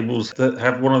record labels that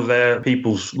have one of their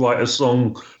people write a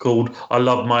song called I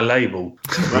Love My Label?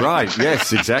 Right,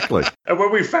 yes, exactly. And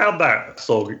when we found that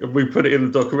song and we put it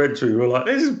in the documentary, we were like,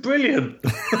 this is brilliant.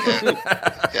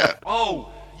 Yeah.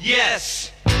 Oh,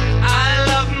 yes, I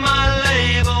love my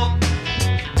label,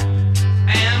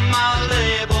 and my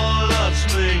label loves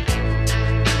me.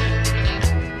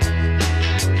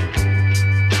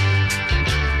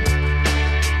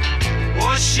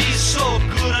 Oh, she's so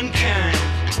good and kind.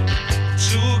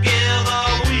 Together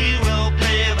we will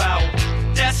pave out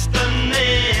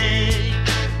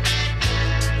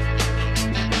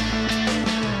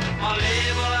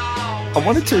I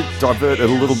wanted to divert a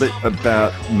little bit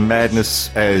about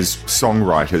Madness as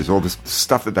songwriters, all the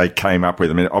stuff that they came up with.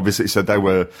 I mean, obviously, so they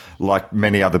were, like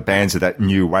many other bands of that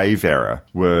new wave era,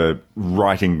 were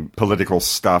writing political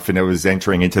stuff, and it was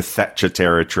entering into Thatcher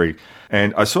territory.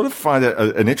 And I sort of find it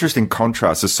an interesting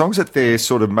contrast. The songs that they're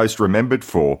sort of most remembered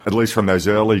for, at least from those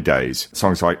early days,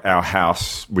 songs like Our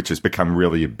House, which has become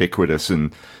really ubiquitous,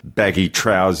 and Baggy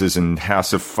Trousers and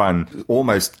House of Fun,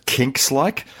 almost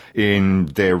Kinks-like in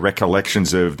their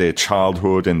recollections of their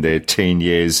childhood and their teen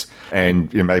years,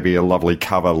 and maybe a lovely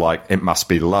cover like It Must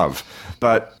Be Love.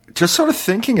 But just sort of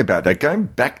thinking about that, going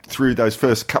back through those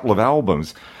first couple of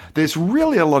albums, there's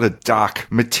really a lot of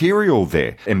dark material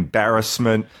there.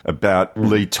 Embarrassment about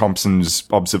Lee Thompson's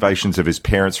observations of his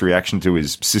parents' reaction to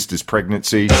his sister's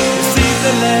pregnancy. Received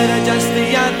the letter just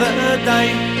the other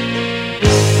day.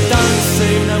 Don't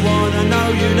seem to want to know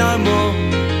you no more.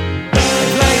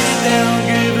 They've laid it down,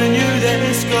 given you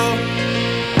their score.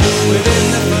 Within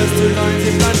the first 2 lines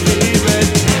it must be read.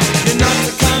 You're not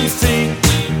to come see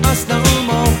us no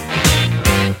more.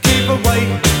 Keep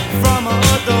away from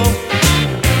our door.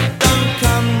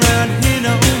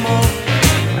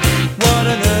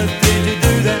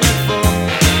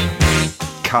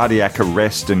 Cardiac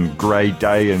Arrest and Grey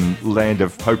Day and Land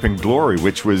of Hope and Glory,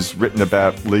 which was written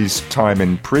about Lee's time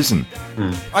in prison.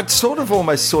 I'd sort of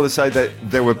say that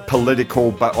they were political,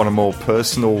 but on a more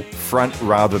personal front,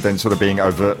 rather than sort of being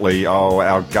overtly,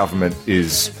 our government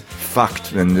is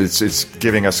fucked and it's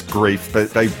giving us grief.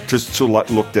 But they just sort of like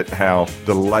looked at how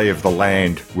the lay of the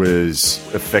land was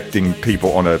affecting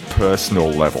people on a personal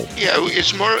level. Yeah,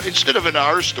 it's more, instead of an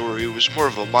our story, it was more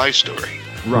of a my story.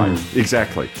 Right,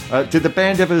 exactly. Did the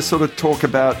band ever sort of talk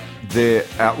about their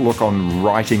outlook on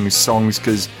writing songs?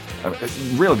 Because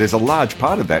really there's a large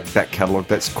part of that catalogue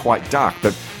that's quite dark,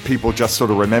 but people just sort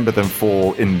of remember them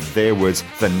for, in their words,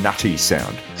 the nutty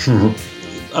sound.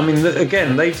 I mean,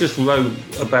 again, they just wrote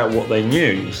about what they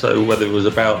knew. So whether it was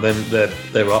about them,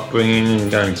 their upbringing and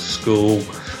going to school,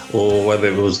 or whether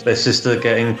it was their sister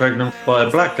getting pregnant by a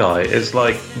black guy, it's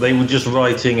like they were just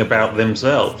writing about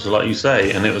themselves, like you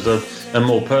say, and it was a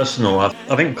more personal.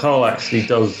 I think Carl actually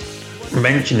does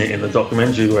mention it in the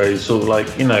documentary, where he's sort of like,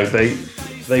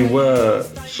 they were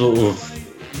sort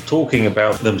of talking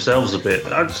about themselves a bit.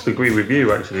 I just agree with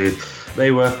you, actually.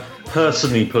 They were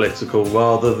personally political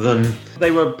rather than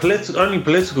they were only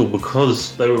political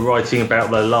because they were writing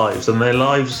about their lives, and their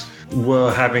lives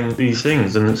were having these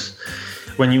things. And it's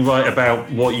when you write about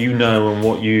what you know and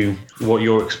what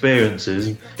your experience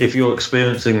is, if you're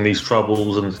experiencing these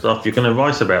troubles and stuff, you're going to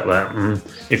write about that. And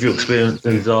if your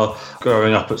experiences are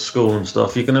growing up at school and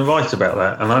stuff, you're going to write about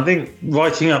that. And I think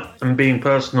writing up and being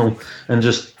personal and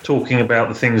just talking about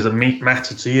the things that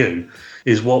matter to you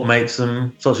is what makes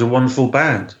them such a wonderful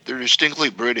band. They're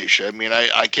distinctly British. I mean,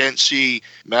 I can't see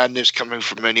Madness coming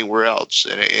from anywhere else.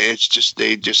 And it's just,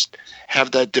 they just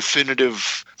have that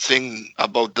definitive thing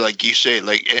about, like you say,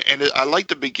 and I like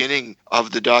the beginning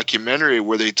of the documentary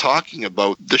where they're talking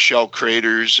about the shell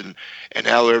craters and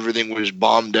how everything was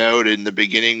bombed out in the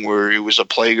beginning, where it was a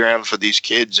playground for these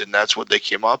kids, and that's what they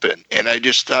came up in. And I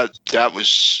just thought that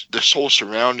was, this whole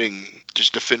surrounding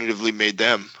just definitively made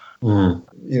them.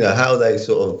 You know, how they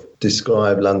sort of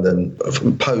describe London,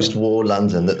 post-war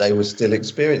London, that they were still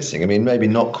experiencing. I mean, maybe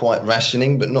not quite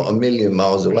rationing, but not a million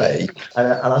miles away.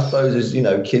 And I suppose as,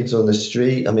 kids on the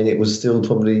street, I mean, it was still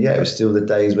probably, it was still the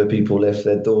days where people left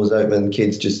their doors open,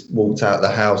 kids just walked out the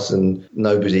house and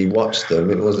nobody watched them.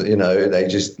 It wasn't, they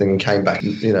just then came back,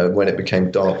 when it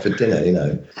became dark for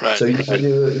dinner, Right. So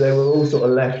they were all sort of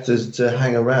left to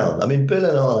hang around. I mean, Bill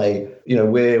and I,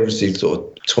 we're obviously sort of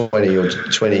 20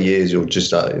 years or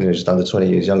just under 20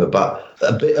 years younger, but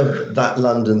a bit of that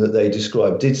London that they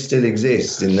described did still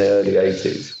exist in the early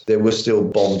 80s. There were still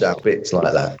bombed out bits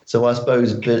like that. So I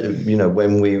suppose,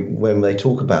 when they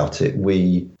talk about it,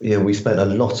 we spent a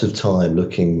lot of time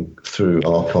looking through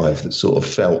archive that sort of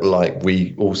felt like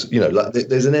we also,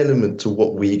 there's an element to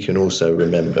what we can also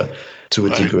remember to a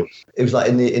degree. It was like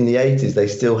in the 80s, they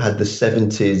still had the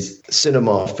 70s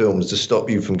cinema films to stop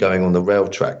you from going on the rail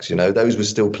tracks. Those were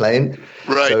still playing.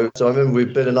 Right. So I remember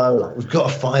with Bill and I were like, we've got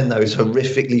to find those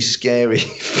horrifically scary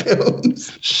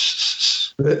films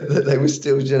that they were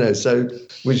still, so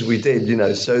which we did,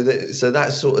 so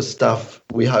that sort of stuff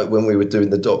we hope when we were doing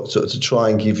the doc sort of to try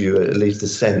and give you at least a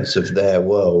sense of their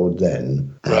world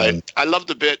then. Right. I love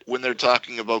the bit when they're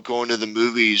talking about going to the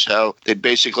movies, how they'd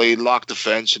basically lock the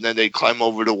fence and then they'd climb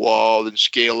over the wall and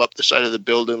scale up the side of the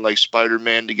building like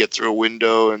Spider-Man to get through a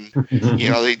window. And,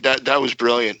 that was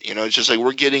brilliant. It's just like,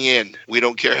 we're getting in. We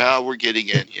don't care how, we're getting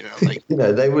in,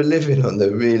 they were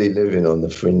really living on the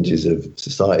fringes of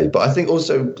society. But I think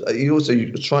also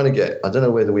you're trying to get, I don't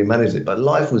know whether we managed it, but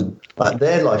life was, like,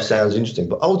 their life sounds interesting,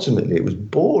 but ultimately it was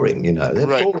boring,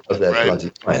 They're bored of their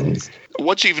bloody friends.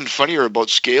 What's even funnier about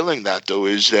scaling that, though,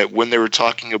 is that when they were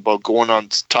talking about going on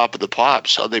top of the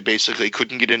Pops, how they basically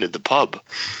couldn't get into the pub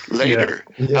later.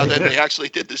 How then they actually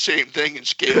did the same thing and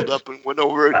scaled up and went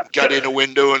over it, got in a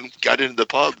window and got into the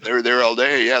pub. They were there all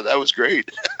day. Yeah, that was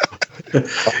great. They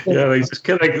just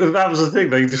kept, that was the thing.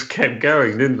 They just kept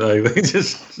going, didn't they? They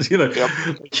just,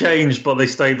 changed, but they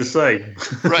stayed the same.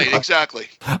 Right, exactly.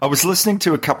 I was listening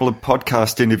to a couple of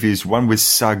podcast interviews, one with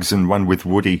Suggs and one with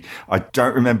Woody. I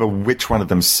don't remember which one of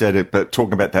them said it, but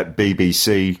talking about that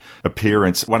BBC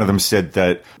appearance, one of them said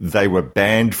that they were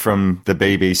banned from the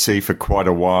BBC for quite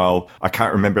a while. I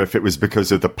can't remember if it was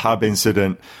because of the pub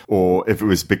incident or if it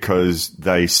was because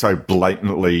they so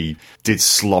blatantly did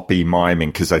sloppy miming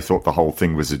because they thought the whole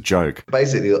thing was a joke.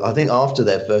 Basically, I think after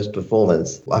their first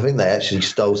performance, I think they actually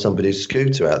stole somebody's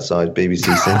scooter outside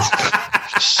BBC Centre.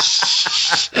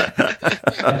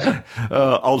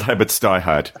 Old habits die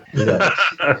hard.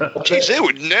 Geez, they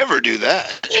would never do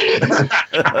that.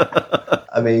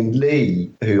 I mean, Lee,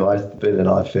 who Bill and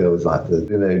I feel is like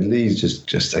Lee's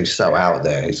just so out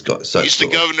there. He's got such. He's the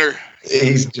governor.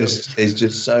 He's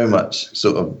just so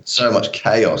much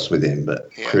chaos with him,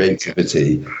 but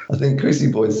creativity. I think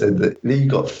Chrissy Boyd said that Lee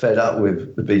got fed up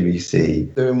with the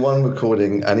BBC doing one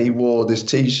recording, and he wore this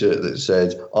T-shirt that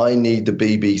said "I need the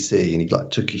BBC," and he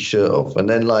took his shirt off, and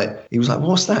then he was like,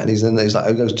 "What's that?" And he's like,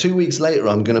 "He goes, 2 weeks later,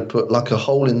 I'm going to put like a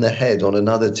hole in the head on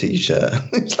another T-shirt."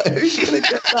 It's like, who's going to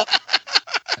get that?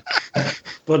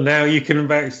 But now you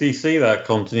can actually see that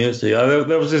continuity.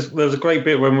 There was a great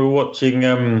bit when we were watching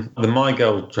the My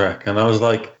Girl track, and I was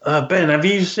like, Ben, have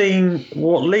you seen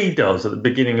what Lee does at the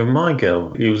beginning of My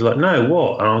Girl? He was like, no,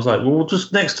 what? And I was like, well,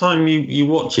 just next time you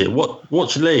watch it,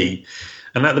 watch Lee.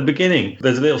 And at the beginning,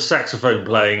 there's a little saxophone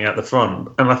playing at the front.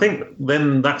 And I think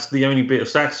then that's the only bit of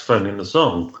saxophone in the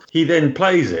song. He then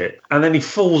plays it, and then he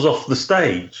falls off the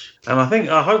stage. And I think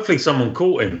hopefully someone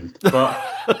caught him.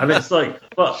 And it's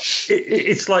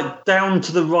it's like down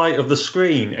to the right of the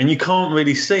screen, and you can't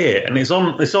really see it. And it's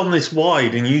on this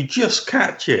wide, and you just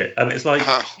catch it. And it's like...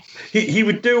 He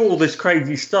would do all this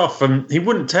crazy stuff, and he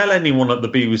wouldn't tell anyone at the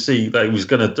BBC that he was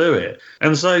going to do it.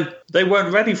 And so they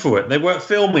weren't ready for it. They weren't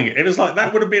filming it. It was like,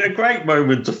 that would have been a great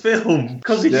moment to film,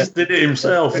 because he just did it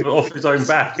himself off his own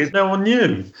back. No one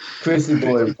knew. Chrissy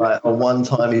Boy, on one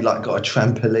time, he got a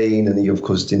trampoline, and he, of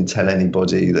course, didn't tell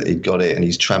anybody that he'd got it, and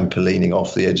he's trampolining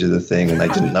off the edge of the thing, and they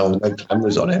didn't know, no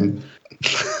cameras on him.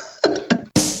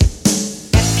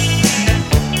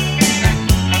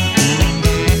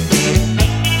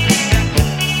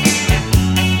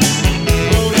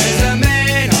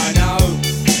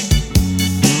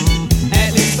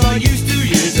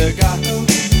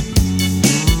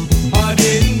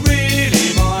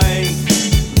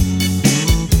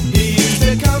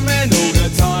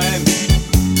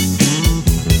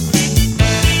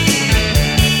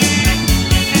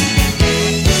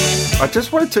 I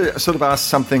just wanted to sort of ask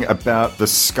something about the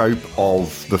scope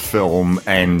of the film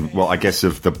and, well, I guess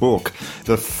of the book.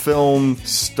 The film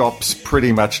stops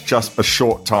pretty much just a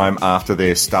short time after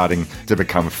they're starting to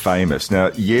become famous.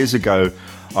 Now, years ago,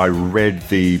 I read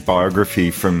the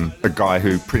biography from a guy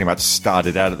who pretty much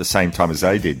started out at the same time as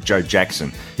they did, Joe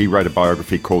Jackson. He wrote a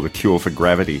biography called The Cure for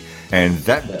Gravity, and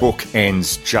that book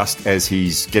ends just as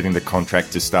he's getting the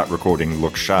contract to start recording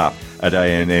Look Sharp at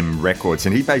A&M Records.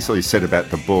 And he basically said about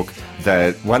the book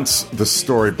that once the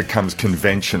story becomes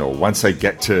conventional, once they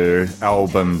get to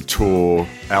album, tour,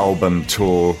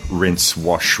 rinse,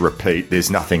 wash, repeat,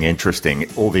 there's nothing interesting.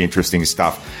 All the interesting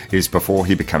stuff is before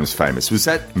he becomes famous. Was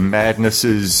that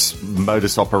Madness's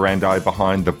modus operandi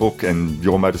behind the book and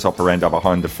your modus operandi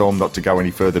behind the film, not to go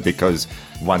any further, because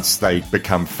once they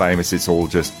become famous, it's all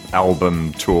just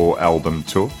album, tour?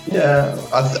 Yeah,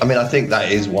 I think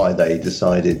that is why they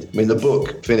decided. I mean, the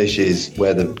book finishes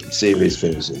where the series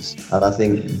finishes. And I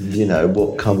think,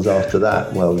 what comes after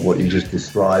that? Well, what you just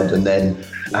described, and then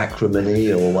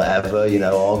acrimony or whatever,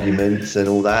 arguments and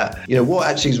all that. What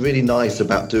actually is really nice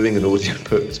about doing an audio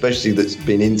book, especially that's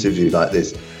been interviewed like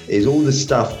this, is all the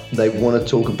stuff they want to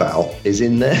talk about is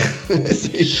in there. As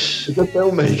a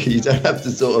filmmaker, you don't have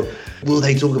to sort of, will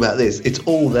they talk about this? It's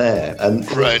all there. And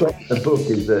the book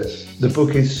is that the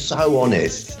book is so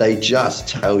honest. They just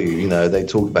tell you, you know, they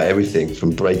talk about everything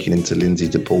from breaking into Lindsay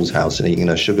to Paul's house and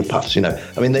eating, sugar puffs,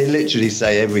 I mean, they literally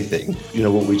say everything.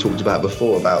 What we talked about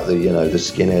before about the, the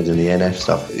skinhead and the NF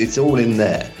stuff. It's all in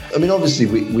there. I mean, obviously,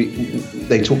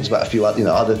 they talked about a few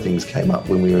other things came up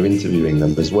when we were interviewing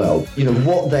them as well.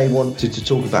 What they wanted to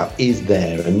talk about is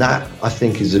there, and that, I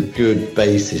think, is a good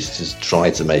basis to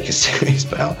try to make a series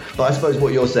about. But I suppose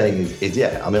what you're saying is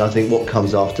yeah, I mean, I think what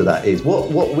comes after that is,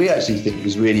 what we actually think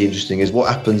is really interesting is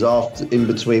what happens in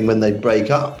between when they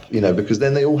break up, because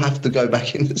then they all have to go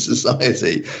back into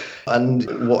society,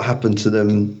 and what happened to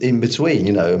them in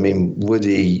between, I mean,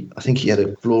 Woody, I think he had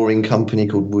a flooring company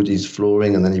called Woody's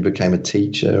Flooring, and then he became a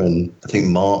teacher, and I think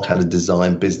Mark had a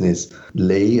design business.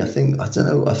 Lee,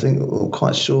 I'm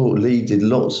quite sure Lee did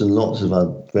lots and lots of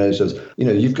other radio shows.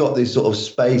 You've got this sort of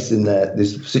space in there,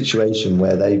 this situation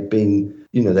where they've been,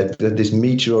 they've had this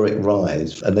meteoric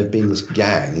rise, and they've been this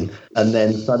gang, and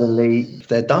then suddenly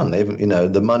they're done.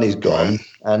 The money's gone,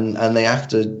 and they have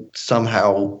to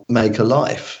somehow make a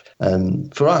life.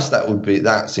 For us,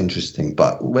 that's interesting,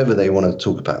 but whether they want to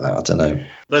talk about that, I don't know.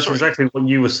 That's exactly what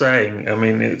you were saying. I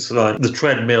mean, it's like the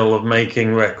treadmill of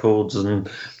making records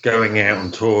and going out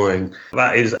and touring.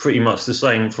 That is pretty much the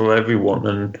same for everyone.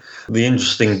 And the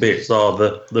interesting bits are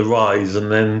the rise and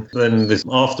then this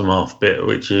aftermath bit,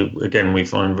 which, again, we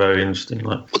find very interesting.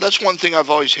 Well, that's one thing I've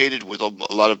always hated with a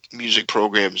lot of music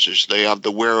programs is they have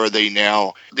the where are they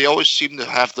now. They always seem to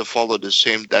have to follow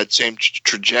that same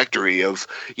trajectory of,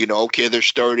 okay, they're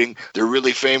starting, they're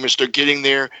really famous, they're getting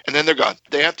there, and then they're gone.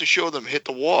 They have to show them hit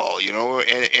the wall,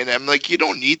 and I'm like, you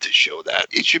don't need to show that.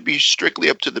 It should be strictly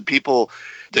up to the people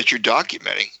that you're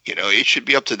documenting. It should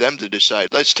be up to them to decide,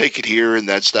 let's take it here and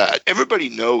that's that. Everybody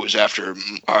knows after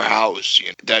Our House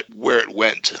that where it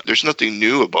went. There's nothing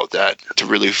new about that to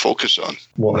really focus on.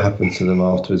 What happened to them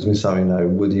afterwards?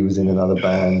 Woody was in another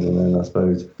band, and then I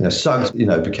suppose Suggs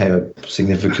became a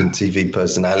significant TV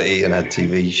personality and had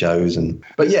TV shows.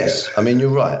 But yes, I mean, you're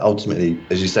right. Ultimately,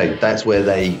 as you say, that's where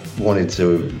they wanted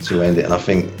to end it. And I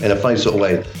think in a funny sort of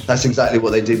way, that's exactly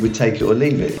what they did with Take It or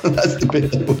Leave It. That's the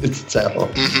bit they wanted to tell.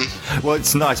 Mm-hmm. Well,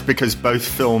 it's nice because both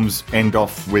films end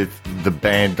off with the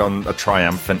band on a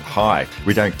triumphant high.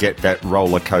 We don't get that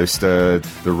roller coaster,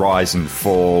 the rise and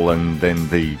fall, and then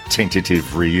the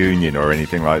tentative reunion or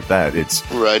anything like that.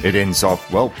 It ends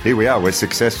off, well, here we are, we're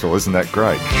successful. Isn't that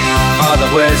great?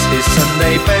 Father wears his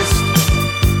Sunday best.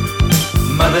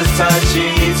 Mother's tired, she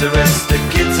needs a rest. The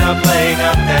kids are playing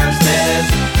up downstairs.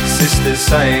 Sister's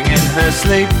sighing in her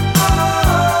sleep.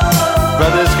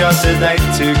 Brother's got a date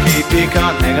to keep, he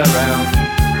can't hang around.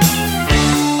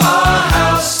 Our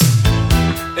house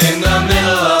in the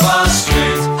middle of our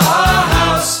street. Our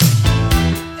house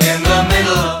in the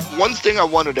middle of... One thing I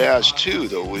wanted to ask too,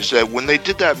 though, is that when they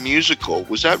did that musical,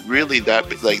 was that really that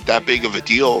big of a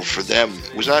deal for them?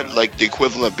 Was that like the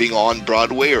equivalent of being on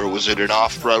Broadway, or was it an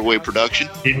off-Broadway production?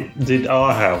 It did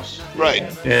Our House. Right.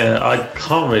 Yeah, I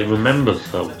can't really remember, to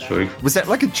tell the truth. Was that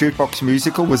like a jukebox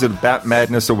musical? Was it about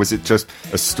Madness, or was it just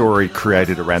a story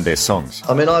created around their songs?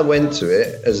 I mean, I went to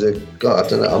it as I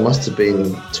don't know, I must have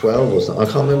been 12 or something.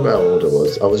 I can't remember how old I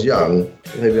was. I was young.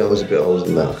 Maybe I was a bit older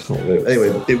than that. I can't remember. Anyway,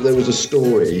 there was a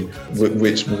story where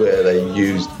they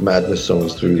used Madness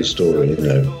songs through the story,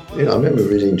 I remember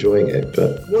really enjoying it,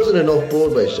 but it wasn't an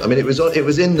off-Broadway show. I mean, it was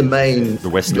in the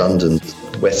West London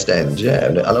West End, yeah.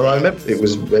 And I remember it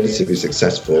was relatively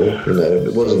successful,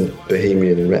 it wasn't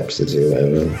Bohemian Rhapsody or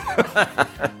whatever.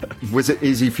 Was it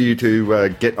easy for you to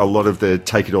get a lot of the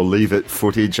Take It or Leave It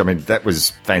footage? I mean, that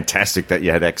was fantastic that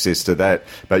you had access to that,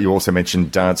 but you also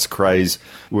mentioned Dance Craze.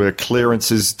 Were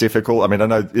clearances difficult? I mean, I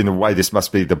know in a way this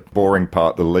must be the boring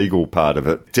part, the legal part of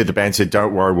it. Did the band say,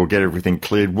 don't worry, we'll get everything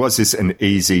cleared? Was this an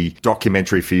easy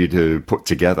documentary for you to put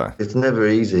together? It's never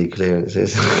easy,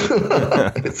 clearances.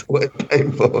 It's what it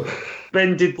paid for.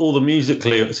 Ben did all the music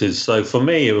clearances, so for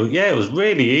me, it was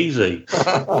really easy.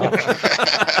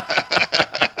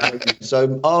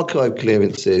 So archive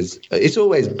clearances, it's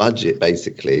always budget,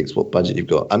 basically. It's what budget you've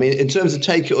got. I mean, in terms of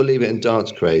Take It or Leave It and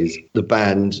Dance Craze, the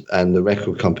band and the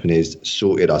record companies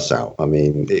sorted us out. I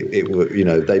mean,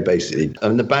 they basically,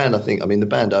 and the band, the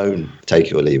band owned Take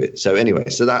It or Leave It. So anyway,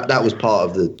 that was part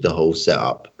of the whole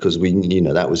setup, because we,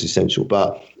 that was essential.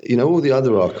 But, all the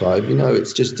other archive,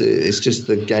 it's just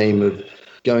the game of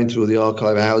going through all the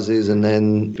archive houses and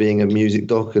then being a music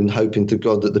doc and hoping to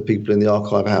God that the people in the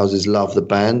archive houses love the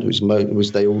band,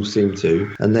 which they all seem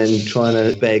to, and then trying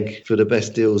to beg for the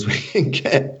best deals we can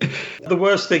get. The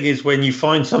worst thing is when you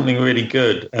find something really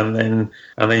good and then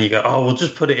you go, oh, we'll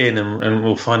just put it in and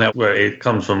we'll find out where it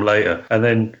comes from later. And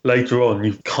then later on,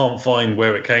 you can't find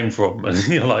where it came from. And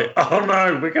you're like, oh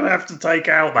no, we're going to have to take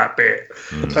out that bit.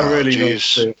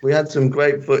 We had some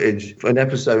great footage. In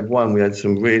episode 1, we had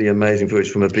some really amazing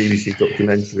footage from a BBC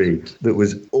documentary that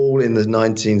was all in the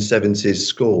 1970s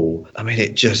school. I mean,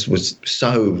 it just was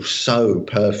so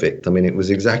perfect. I mean, it was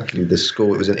exactly the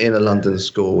school. It was an inner London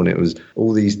school, and it was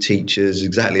all these teachers,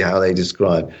 exactly how they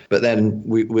described. But then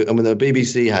the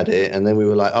BBC had it, and then we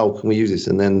were like, oh, can we use this?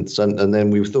 And then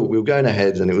we thought we were going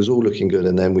ahead, and it was all looking good.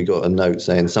 And then we got a note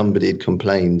saying somebody had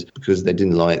complained because they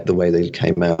didn't like the way they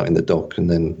came out in the doc, and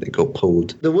then it got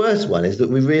pulled. The worst one is that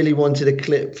we really wanted a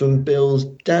clip from Bill's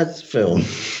dad's film.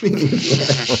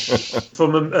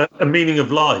 From a Meaning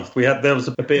of Life, there was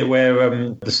a bit where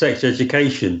the sex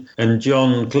education, and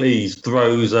John Cleese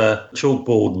throws a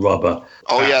chalkboard rubber.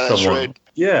 Oh yeah, that's someone. right.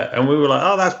 Yeah, and we were like,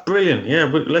 oh, that's brilliant. Yeah,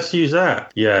 let's use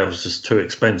that. Yeah, it was just too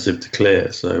expensive to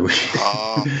clear, so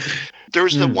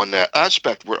There's the one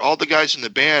aspect where all the guys in the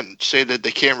band say that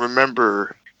they can't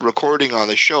remember recording on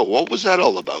the show. What was that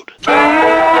all about?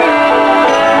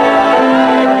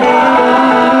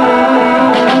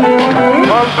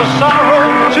 Was the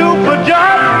sorrow 2 for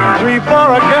John, 3 for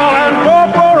a girl, and 4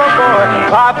 for a boy,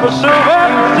 5 for silver,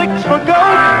 6 for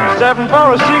gold, 7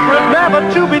 for a secret never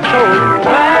to be told.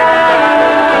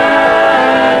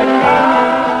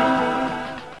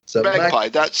 So Magpie,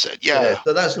 that's it, yeah.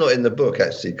 So that's not in the book,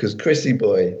 actually, because Chrissy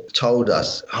Boy told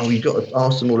us, you've got to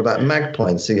ask them all about Magpie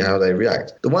and see how they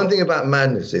react. The one thing about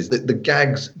Madness is that the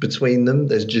gags between them,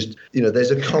 there's just,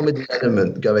 there's a comedy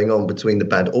element going on between the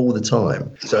band all the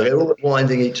time. So they're all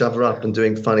winding each other up and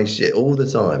doing funny shit all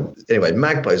the time. Anyway,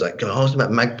 Magpie's like, go ask them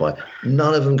about Magpie.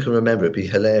 None of them can remember. It'd be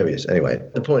hilarious. Anyway,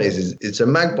 the point is it's a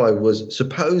Magpie was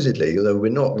supposedly, although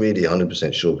we're not really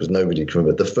 100% sure because nobody can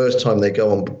remember, the first time they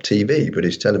go on TV,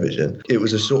 British television, it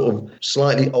was a sort of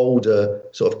slightly older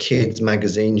sort of kids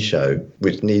magazine show,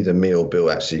 which neither me or Bill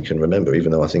actually can remember,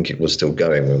 even though I think it was still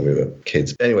going when we were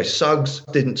kids. Anyway, Suggs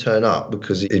didn't turn up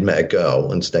because he'd met a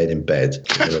girl and stayed in bed.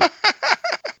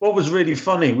 What was really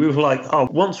funny, we were like,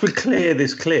 once we clear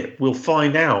this clip, we'll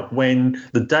find out when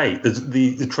the date,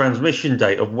 the transmission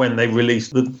date of when they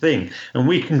released the thing, and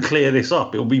we can clear this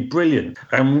up. It'll be brilliant.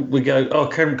 And we go,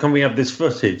 can we have this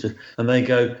footage? And they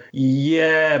go,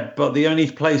 yeah, but the only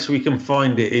place we can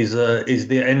find it is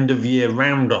the end of year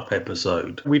roundup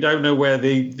episode. We don't know where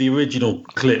the original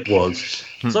clip was.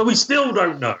 So we still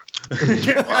don't know.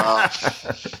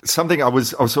 Something I was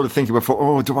sort of thinking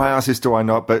before, do I ask this, do I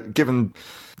not? But given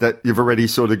that you've already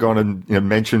sort of gone and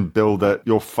mentioned, Bill, that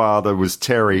your father was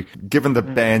Terry, given the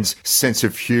band's sense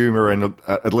of humour and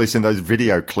at least in those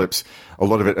video clips, a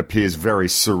lot of it appears very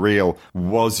surreal.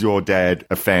 Was your dad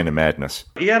a fan of Madness?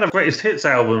 He had a greatest hits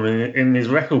album in his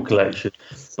record collection,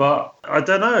 but I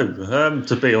don't know,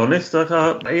 to be honest.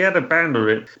 He had a band of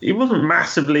it. He wasn't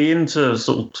massively into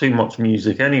sort of too much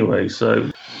music anyway,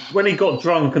 so when he got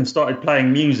drunk and started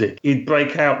playing music, he'd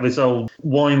break out this old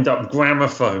wind-up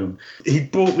gramophone.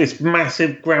 He'd bought this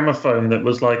massive gramophone that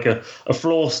was like a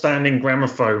floor-standing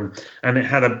gramophone, and it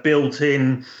had a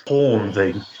built-in horn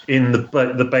thing in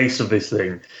the base of this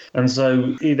thing. And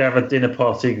so he'd have a dinner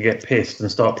party and get pissed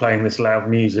and start playing this loud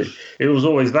music. It was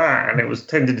always that, and it was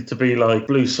tended to be like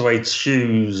Blue Suede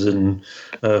Shoes and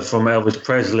from Elvis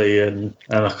Presley, and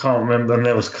I can't remember. And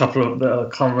there was a couple of I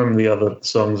can't remember the other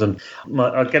songs. And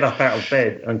I'd get up out of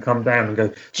bed and come down and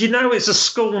go, "Do you know it's a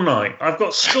school night? I've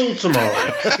got school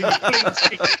tomorrow."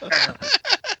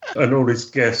 And all his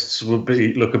guests would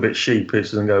look a bit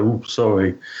sheepish and go, "Ooh,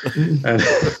 sorry." And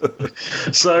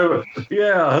so,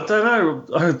 yeah, I don't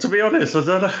know. To be honest, I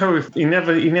don't know if he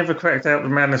never cracked out the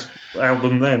Madness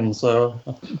album then. So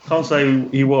I can't say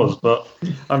he was, but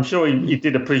I'm sure he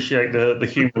did appreciate the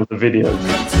humour of the videos.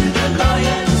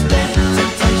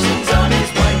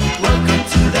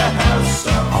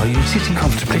 Are you sitting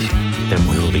comfortably? Then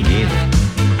we'll begin.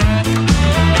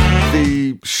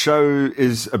 The show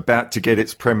is about to get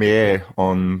its premiere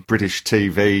on British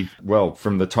TV, well,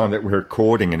 from the time that we're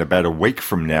recording in about a week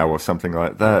from now or something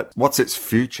like that. What's its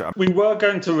future? We were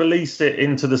going to release it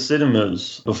into the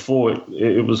cinemas before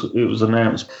it was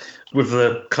announced with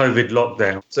the COVID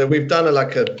lockdown. So we've done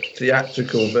a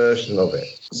theatrical version of it,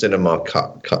 cinema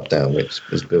cut down, which,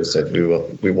 as Bill said,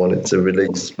 we wanted to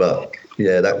release, but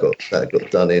yeah, that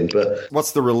got done in. But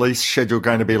what's the release schedule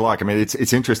going to be like? I mean,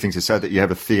 it's interesting to say that you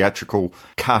have a theatrical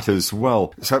cut as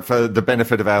well. So for the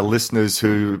benefit of our listeners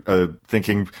who are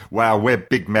thinking, wow, we're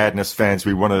big Madness fans,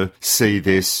 we want to see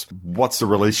this, what's the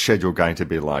release schedule going to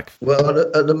be like? Well,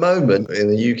 at the moment in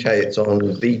the UK, it's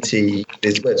on BT.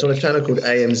 It's on a channel called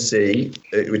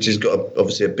AMC, which has got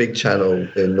obviously a big channel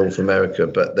in North America,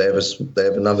 but they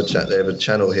have another chat. They have a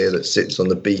channel here that sits on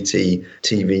the BT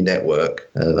TV network,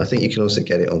 and I think you can also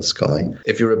get it on Sky.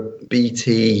 If you're a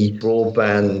BT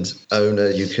broadband owner,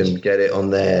 you can get it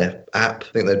on their app.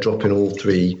 I think they're dropping all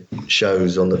 3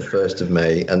 shows on the 1st of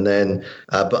May, and then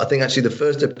but I think actually the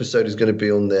first episode is going to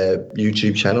be on their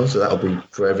YouTube channel, so that'll be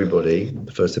for everybody.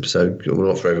 The first episode, well,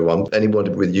 not for everyone.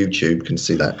 Anyone with YouTube can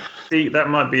see that. That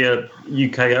might be a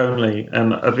UK only,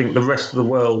 and I think the rest of the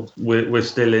world we're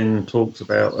still in talks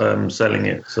about selling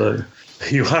it. So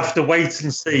you have to wait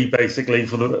and see, basically,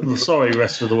 for the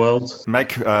rest of the world.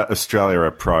 Make Australia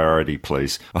a priority,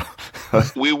 please.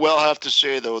 We will have to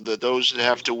say, though, that those that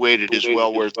have to wait, it is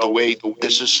well worth the wait.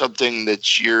 This is something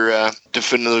that you're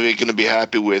definitely going to be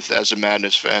happy with as a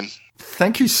Madness fan.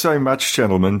 Thank you so much,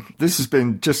 gentlemen. This has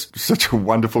been just such a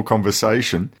wonderful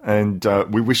conversation, and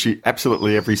we wish you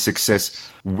absolutely every success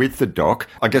with the doc.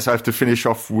 I guess I have to finish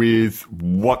off with,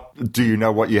 what do you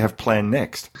know what you have planned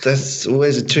next? That's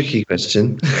always a tricky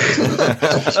question.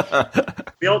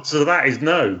 The answer to that is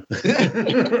no.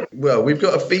 Well, we've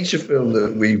got a feature film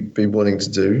that we've been wanting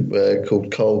to do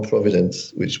called Cold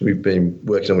Providence, which we've been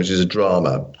working on, which is a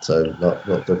drama, so not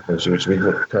documentary, which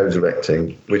we're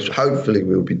co-directing, which hopefully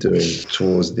we'll be doing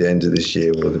towards the end of this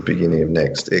year or the beginning of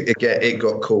next. It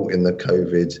got caught in the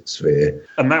COVID sphere.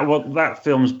 And that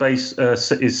film's base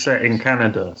is set in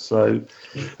Canada, so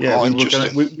yeah,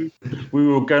 we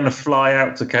were going to fly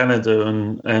out to Canada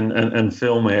and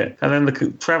film it, and then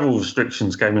the travel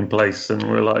restrictions came in place, and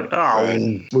we're like,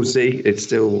 we'll see. It's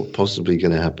still possibly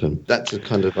going to happen. That's a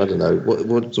kind of, I don't know,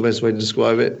 what's the best way to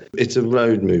describe it? It's a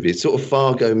road movie. It's sort of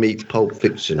Fargo meets Pulp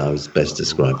Fiction. I was best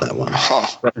describe that one.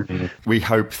 We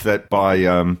hope that by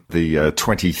the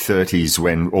 2030s,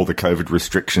 when all the COVID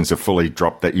restrictions are fully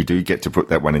dropped, that you do get to put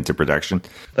that one into production.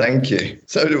 Thank you.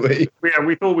 So do we. Yeah,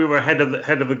 we thought we were ahead of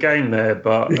the game there,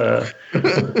 but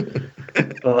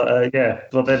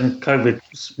but then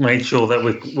COVID made sure that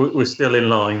we're still in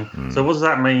line. So what does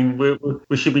that mean?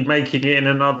 We should be making it in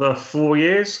another 4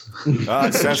 years?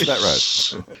 It sounds about right.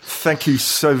 Thank you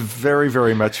so very,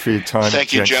 very much for your time.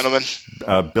 Thank you, gentlemen.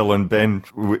 Bill and Ben,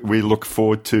 we look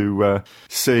forward to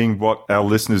seeing what our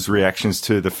listeners' reactions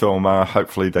to the film are.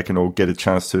 Hopefully they can all get a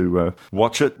chance to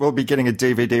watch it. We'll be getting a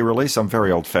DVD release. I'm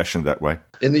very old-fashioned that way.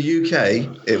 In the UK,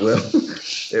 it will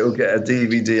get a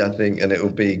DVD, I think, and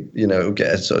it'll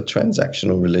get a sort of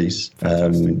transactional release.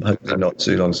 Hopefully not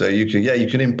too long. So you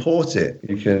can import it.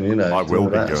 You can, I will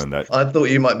be doing that. I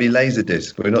thought you might be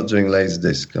Laserdisc. We're not doing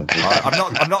Laserdisc. I'm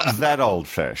not that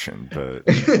old-fashioned, but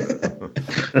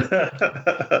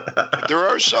there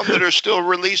are some that are still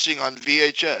releasing on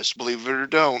VHS. Believe it or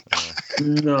don't.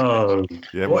 No.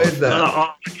 Yeah, what is that?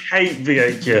 I hate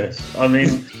VHS. I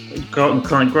mean,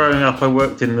 growing up, I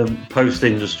worked in the post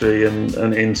industry and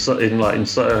in Soho in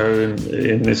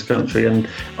this country, and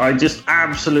I just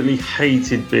absolutely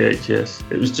hated VHS.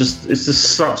 It's just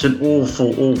such an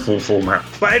awful format.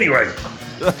 But anyway,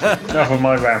 enough of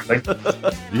my rambling.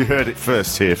 You heard it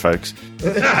first here, folks.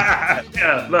 Yeah,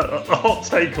 a hot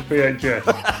take of VHS.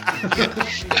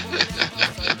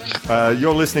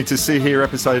 You're listening to See Here,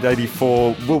 episode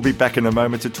 84. We'll be back in a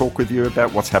moment to talk with you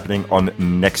about what's happening on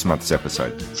next month's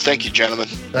episode. Thank you, gentlemen.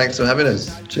 Thanks for having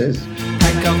us. Cheers.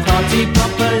 Pack up party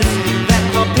poppers that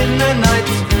pop in the night.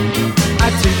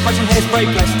 Add toothbrush and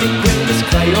hairspray, plastic windows,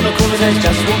 clay on a corner's edge,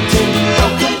 just walked in.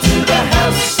 Welcome to the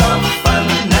house of fun.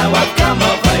 Now I've come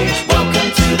of age.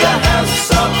 Welcome to the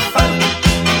house of fun.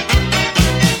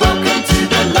 Welcome to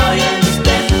the lion's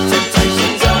den.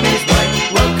 Temptation's on his way.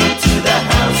 Welcome to the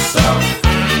house of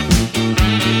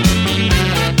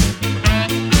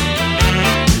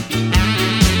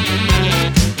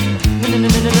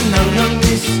No,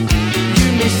 miss, you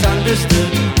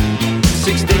misunderstood.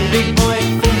 16 big boy,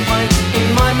 full fight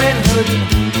in my manhood.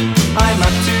 I'm up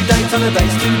to date on a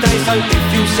date today, so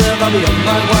if you serve, I'll be on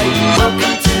my way.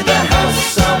 Welcome to the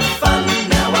house of fun.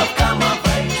 Now I've come of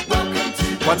age. Welcome to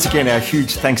the Once again, our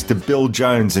huge thanks to Bill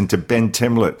Jones and to Ben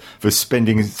Timlett for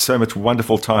spending so much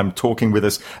wonderful time talking with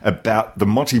us about the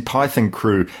Monty Python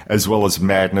crew as well as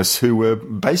Madness, who were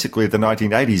basically the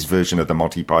 1980s version of the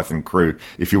Monty Python crew,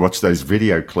 if you watch those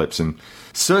video clips. And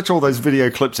search all those video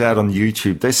clips out on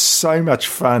YouTube. They're so much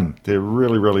fun. They're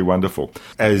really, really wonderful.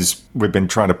 As we've been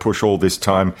trying to push all this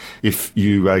time, if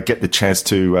you get the chance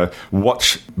to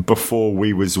watch Before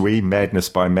We Was We, Madness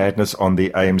by Madness on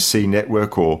the AMC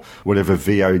network or whatever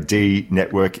VOD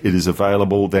network it is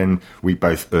available, then we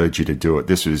both urge you to do it.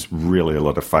 This was really a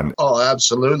lot of fun. Oh,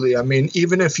 absolutely. I mean,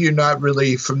 even if you're not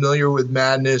really familiar with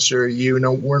Madness or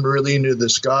weren't really into the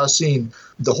ska scene,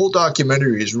 the whole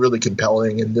documentary is really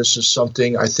compelling, and this is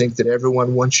something I think that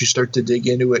everyone, once you start to dig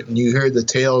into it and you hear the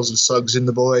tales of Suggs and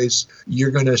the boys,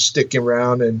 you're going to stick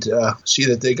around and see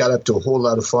that they got up to a whole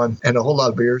lot of fun and a whole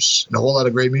lot of beers and a whole lot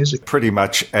of great music. Pretty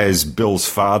much as Bill's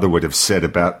father would have said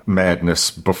about Madness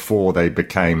before they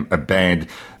became a band,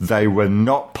 they were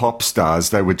not pop stars,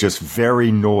 they were just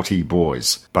very naughty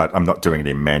boys. But I'm not doing it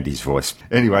in Mandy's voice.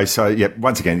 Anyway, so yeah,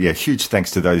 once again, huge thanks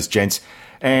to those gents.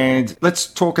 And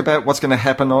let's talk about what's going to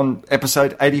happen on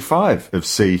episode 85 of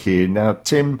See Here. Now,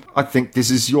 Tim, I think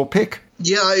this is your pick.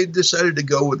 Yeah, I decided to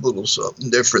go with a little something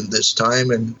different this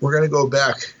time, and we're going to go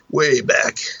back, way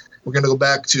back. We're going to go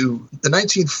back to the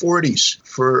 1940s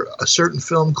for a certain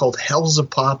film called Hell's a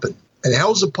Poppin'. And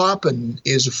Hell's a Poppin'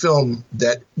 is a film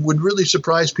that would really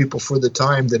surprise people for the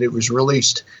time that it was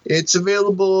released. It's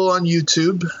available on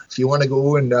YouTube. If you want to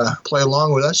go and play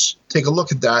along with us, take a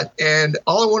look at that. And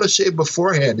all I want to say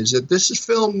beforehand is that this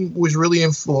film was really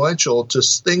influential to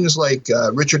things like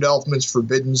Richard Elfman's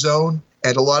Forbidden Zone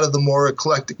and a lot of the more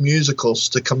eclectic musicals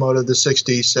to come out of the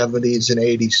 60s, 70s, and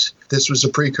 80s. This was a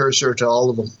precursor to all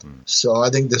of them. So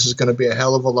I think this is going to be a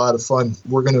hell of a lot of fun.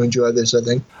 We're going to enjoy this, I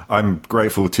think. I'm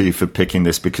grateful to you for picking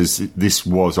this because this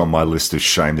was on my list of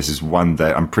shame. This is one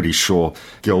that I'm pretty sure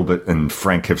Gilbert and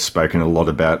Frank have spoken a lot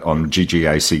about on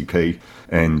GGACP.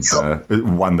 And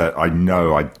one that I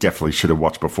know I definitely should have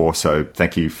watched before. So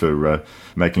thank you for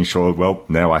making sure. Well,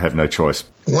 now I have no choice.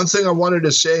 One thing I wanted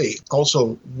to say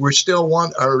also, we still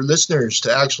want our listeners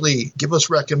to actually give us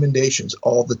recommendations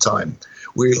all the time.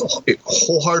 We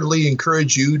wholeheartedly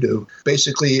encourage you to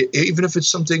basically, even if it's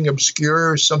something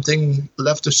obscure, something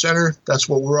left of center, that's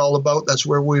what we're all about. That's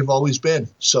where we've always been.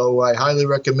 So I highly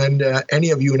recommend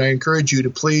any of you, and I encourage you to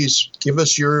please give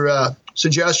us your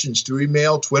suggestions through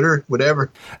email, Twitter, whatever.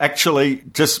 Actually,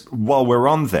 just while we're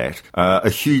on that, a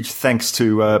huge thanks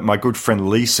to my good friend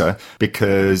Lisa,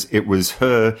 because it was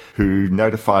her who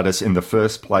notified us in the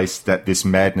first place that this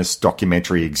Madness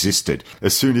documentary existed.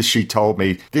 As soon as she told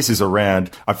me this is around,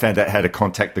 I found out how to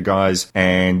contact the guys,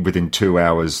 and within 2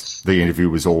 hours, the interview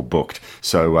was all booked.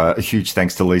 So a huge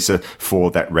thanks to Lisa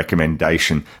for that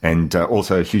recommendation. And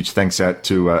also a huge thanks out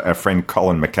to our friend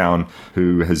Colin McCowan,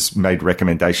 who has made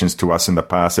recommendations to us in the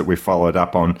past that we followed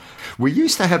up on. We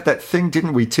used to have that thing,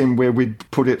 didn't we, Tim, where we'd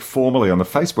put it formally on the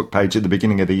Facebook page at the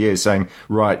beginning of the year saying,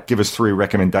 right, give us 3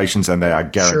 recommendations and they are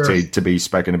guaranteed to be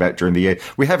spoken about during the year.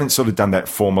 We haven't sort of done that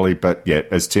formally, but yeah,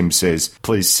 as Tim says,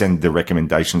 please send the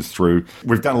recommendations through.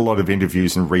 We've done a lot of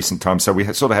interviews in recent times, so we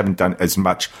sort of haven't done as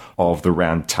much of the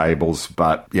round tables,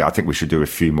 but yeah, I think we should do a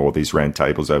few more of these round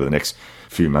tables over the next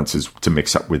few months to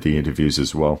mix up with the interviews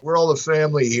as well. We're all a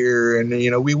family here, and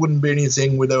we wouldn't be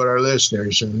anything without our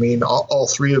listeners. I mean, all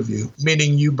 3 of you,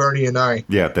 meaning you, Bernie, and I.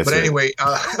 Yeah, that's it. But anyway,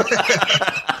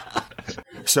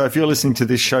 so if you're listening to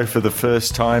this show for the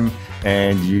first time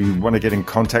and you want to get in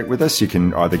contact with us, you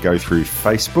can either go through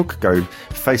Facebook, go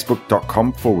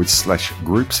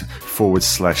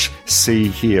facebook.com/groups/See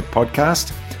Here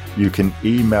Podcast. You can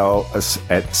email us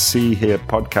at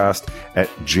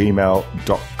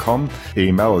seeherepodcast@gmail.com.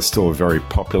 Email is still a very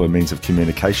popular means of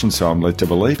communication, so I'm led to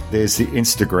believe. There's the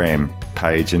Instagram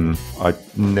page, and I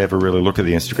never really look at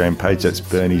the Instagram page. That's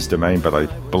Bernie's domain, but I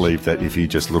believe that if you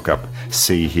just look up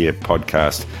See Here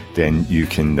Podcast, then you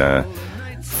can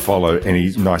follow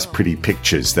any nice pretty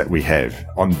pictures that we have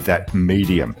on that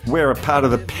medium. We're a part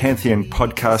of the Pantheon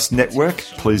Podcast Network.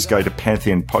 Please go to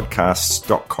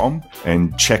pantheonpodcasts.com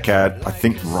and check out, I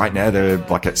think right now they're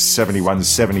like at 71,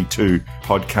 72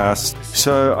 podcasts.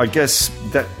 So I guess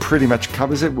that pretty much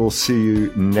covers it. We'll see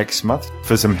you next month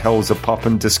for some Hell's a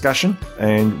Poppin' discussion.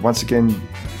 And once again,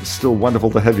 still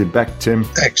wonderful to have you back, Tim.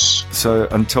 Thanks. So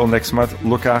until next month,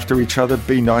 look after each other,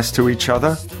 be nice to each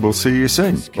other. We'll see you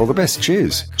soon. All the best.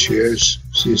 Cheers. Cheers.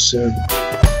 See you soon.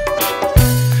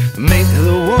 Make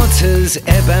the waters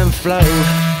ebb and flow,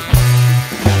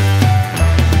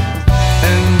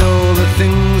 and all the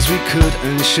things we could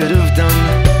and should have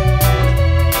done.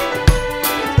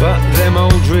 But them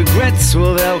old regrets,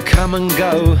 well, they'll come and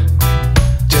go.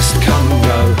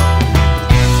 Congo.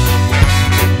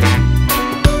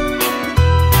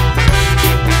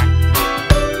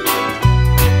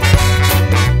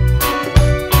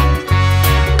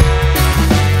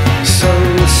 So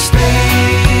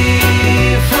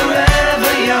stay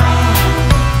forever young.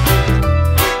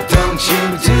 Don't you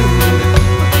do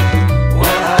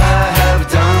what I have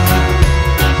done.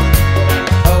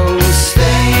 Oh,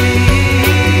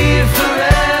 stay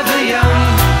forever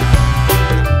young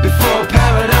before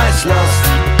paradise lost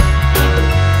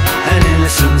and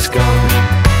innocence gone.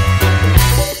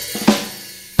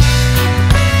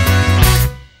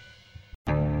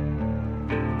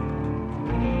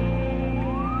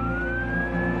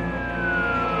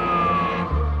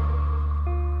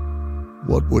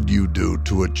 What would you do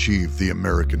to achieve the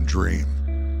American dream?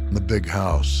 The big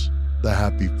house, the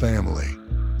happy family,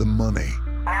 the money.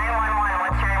 911,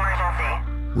 what's your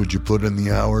emergency? Would you put in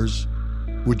the hours?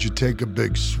 Would you take a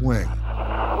big swing?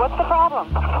 What's the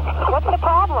problem? What's the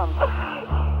problem?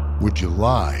 Would you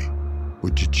lie?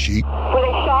 Would you cheat? Were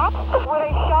they shot? Were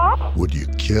they shot? Would you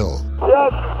kill?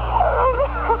 Yes.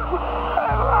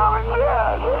 My mom is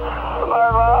dead.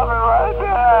 My mom is right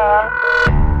there.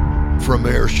 From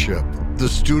Airship, the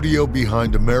studio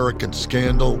behind American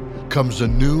Scandal, comes a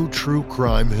new true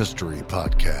crime history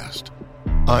podcast.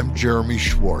 I'm Jeremy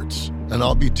Schwartz, and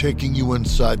I'll be taking you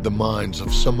inside the minds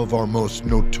of some of our most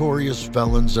notorious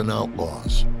felons and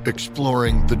outlaws,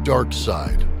 exploring the dark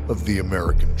side of the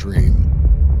American dream.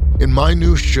 In my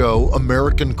new show,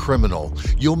 American Criminal,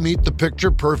 you'll meet the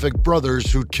picture-perfect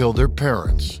brothers who killed their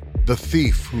parents, the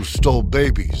thief who stole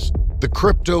babies, the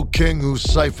crypto king who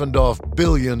siphoned off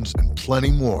billions, and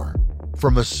plenty more.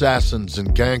 From assassins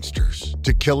and gangsters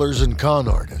to killers and con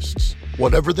artists.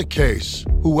 Whatever the case,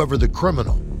 whoever the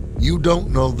criminal, you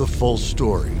don't know the full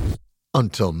story.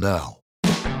 Until now.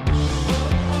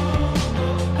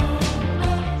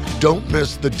 Don't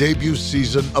miss the debut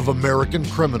season of American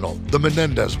Criminal, The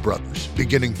Menendez Brothers,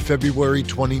 beginning February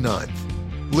 29th.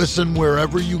 Listen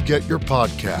wherever you get your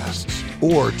podcasts,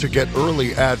 or to get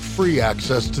early ad-free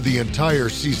access to the entire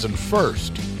season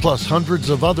first, plus hundreds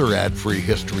of other ad-free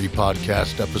history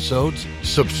podcast episodes,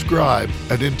 subscribe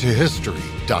at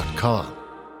IntoHistory.com.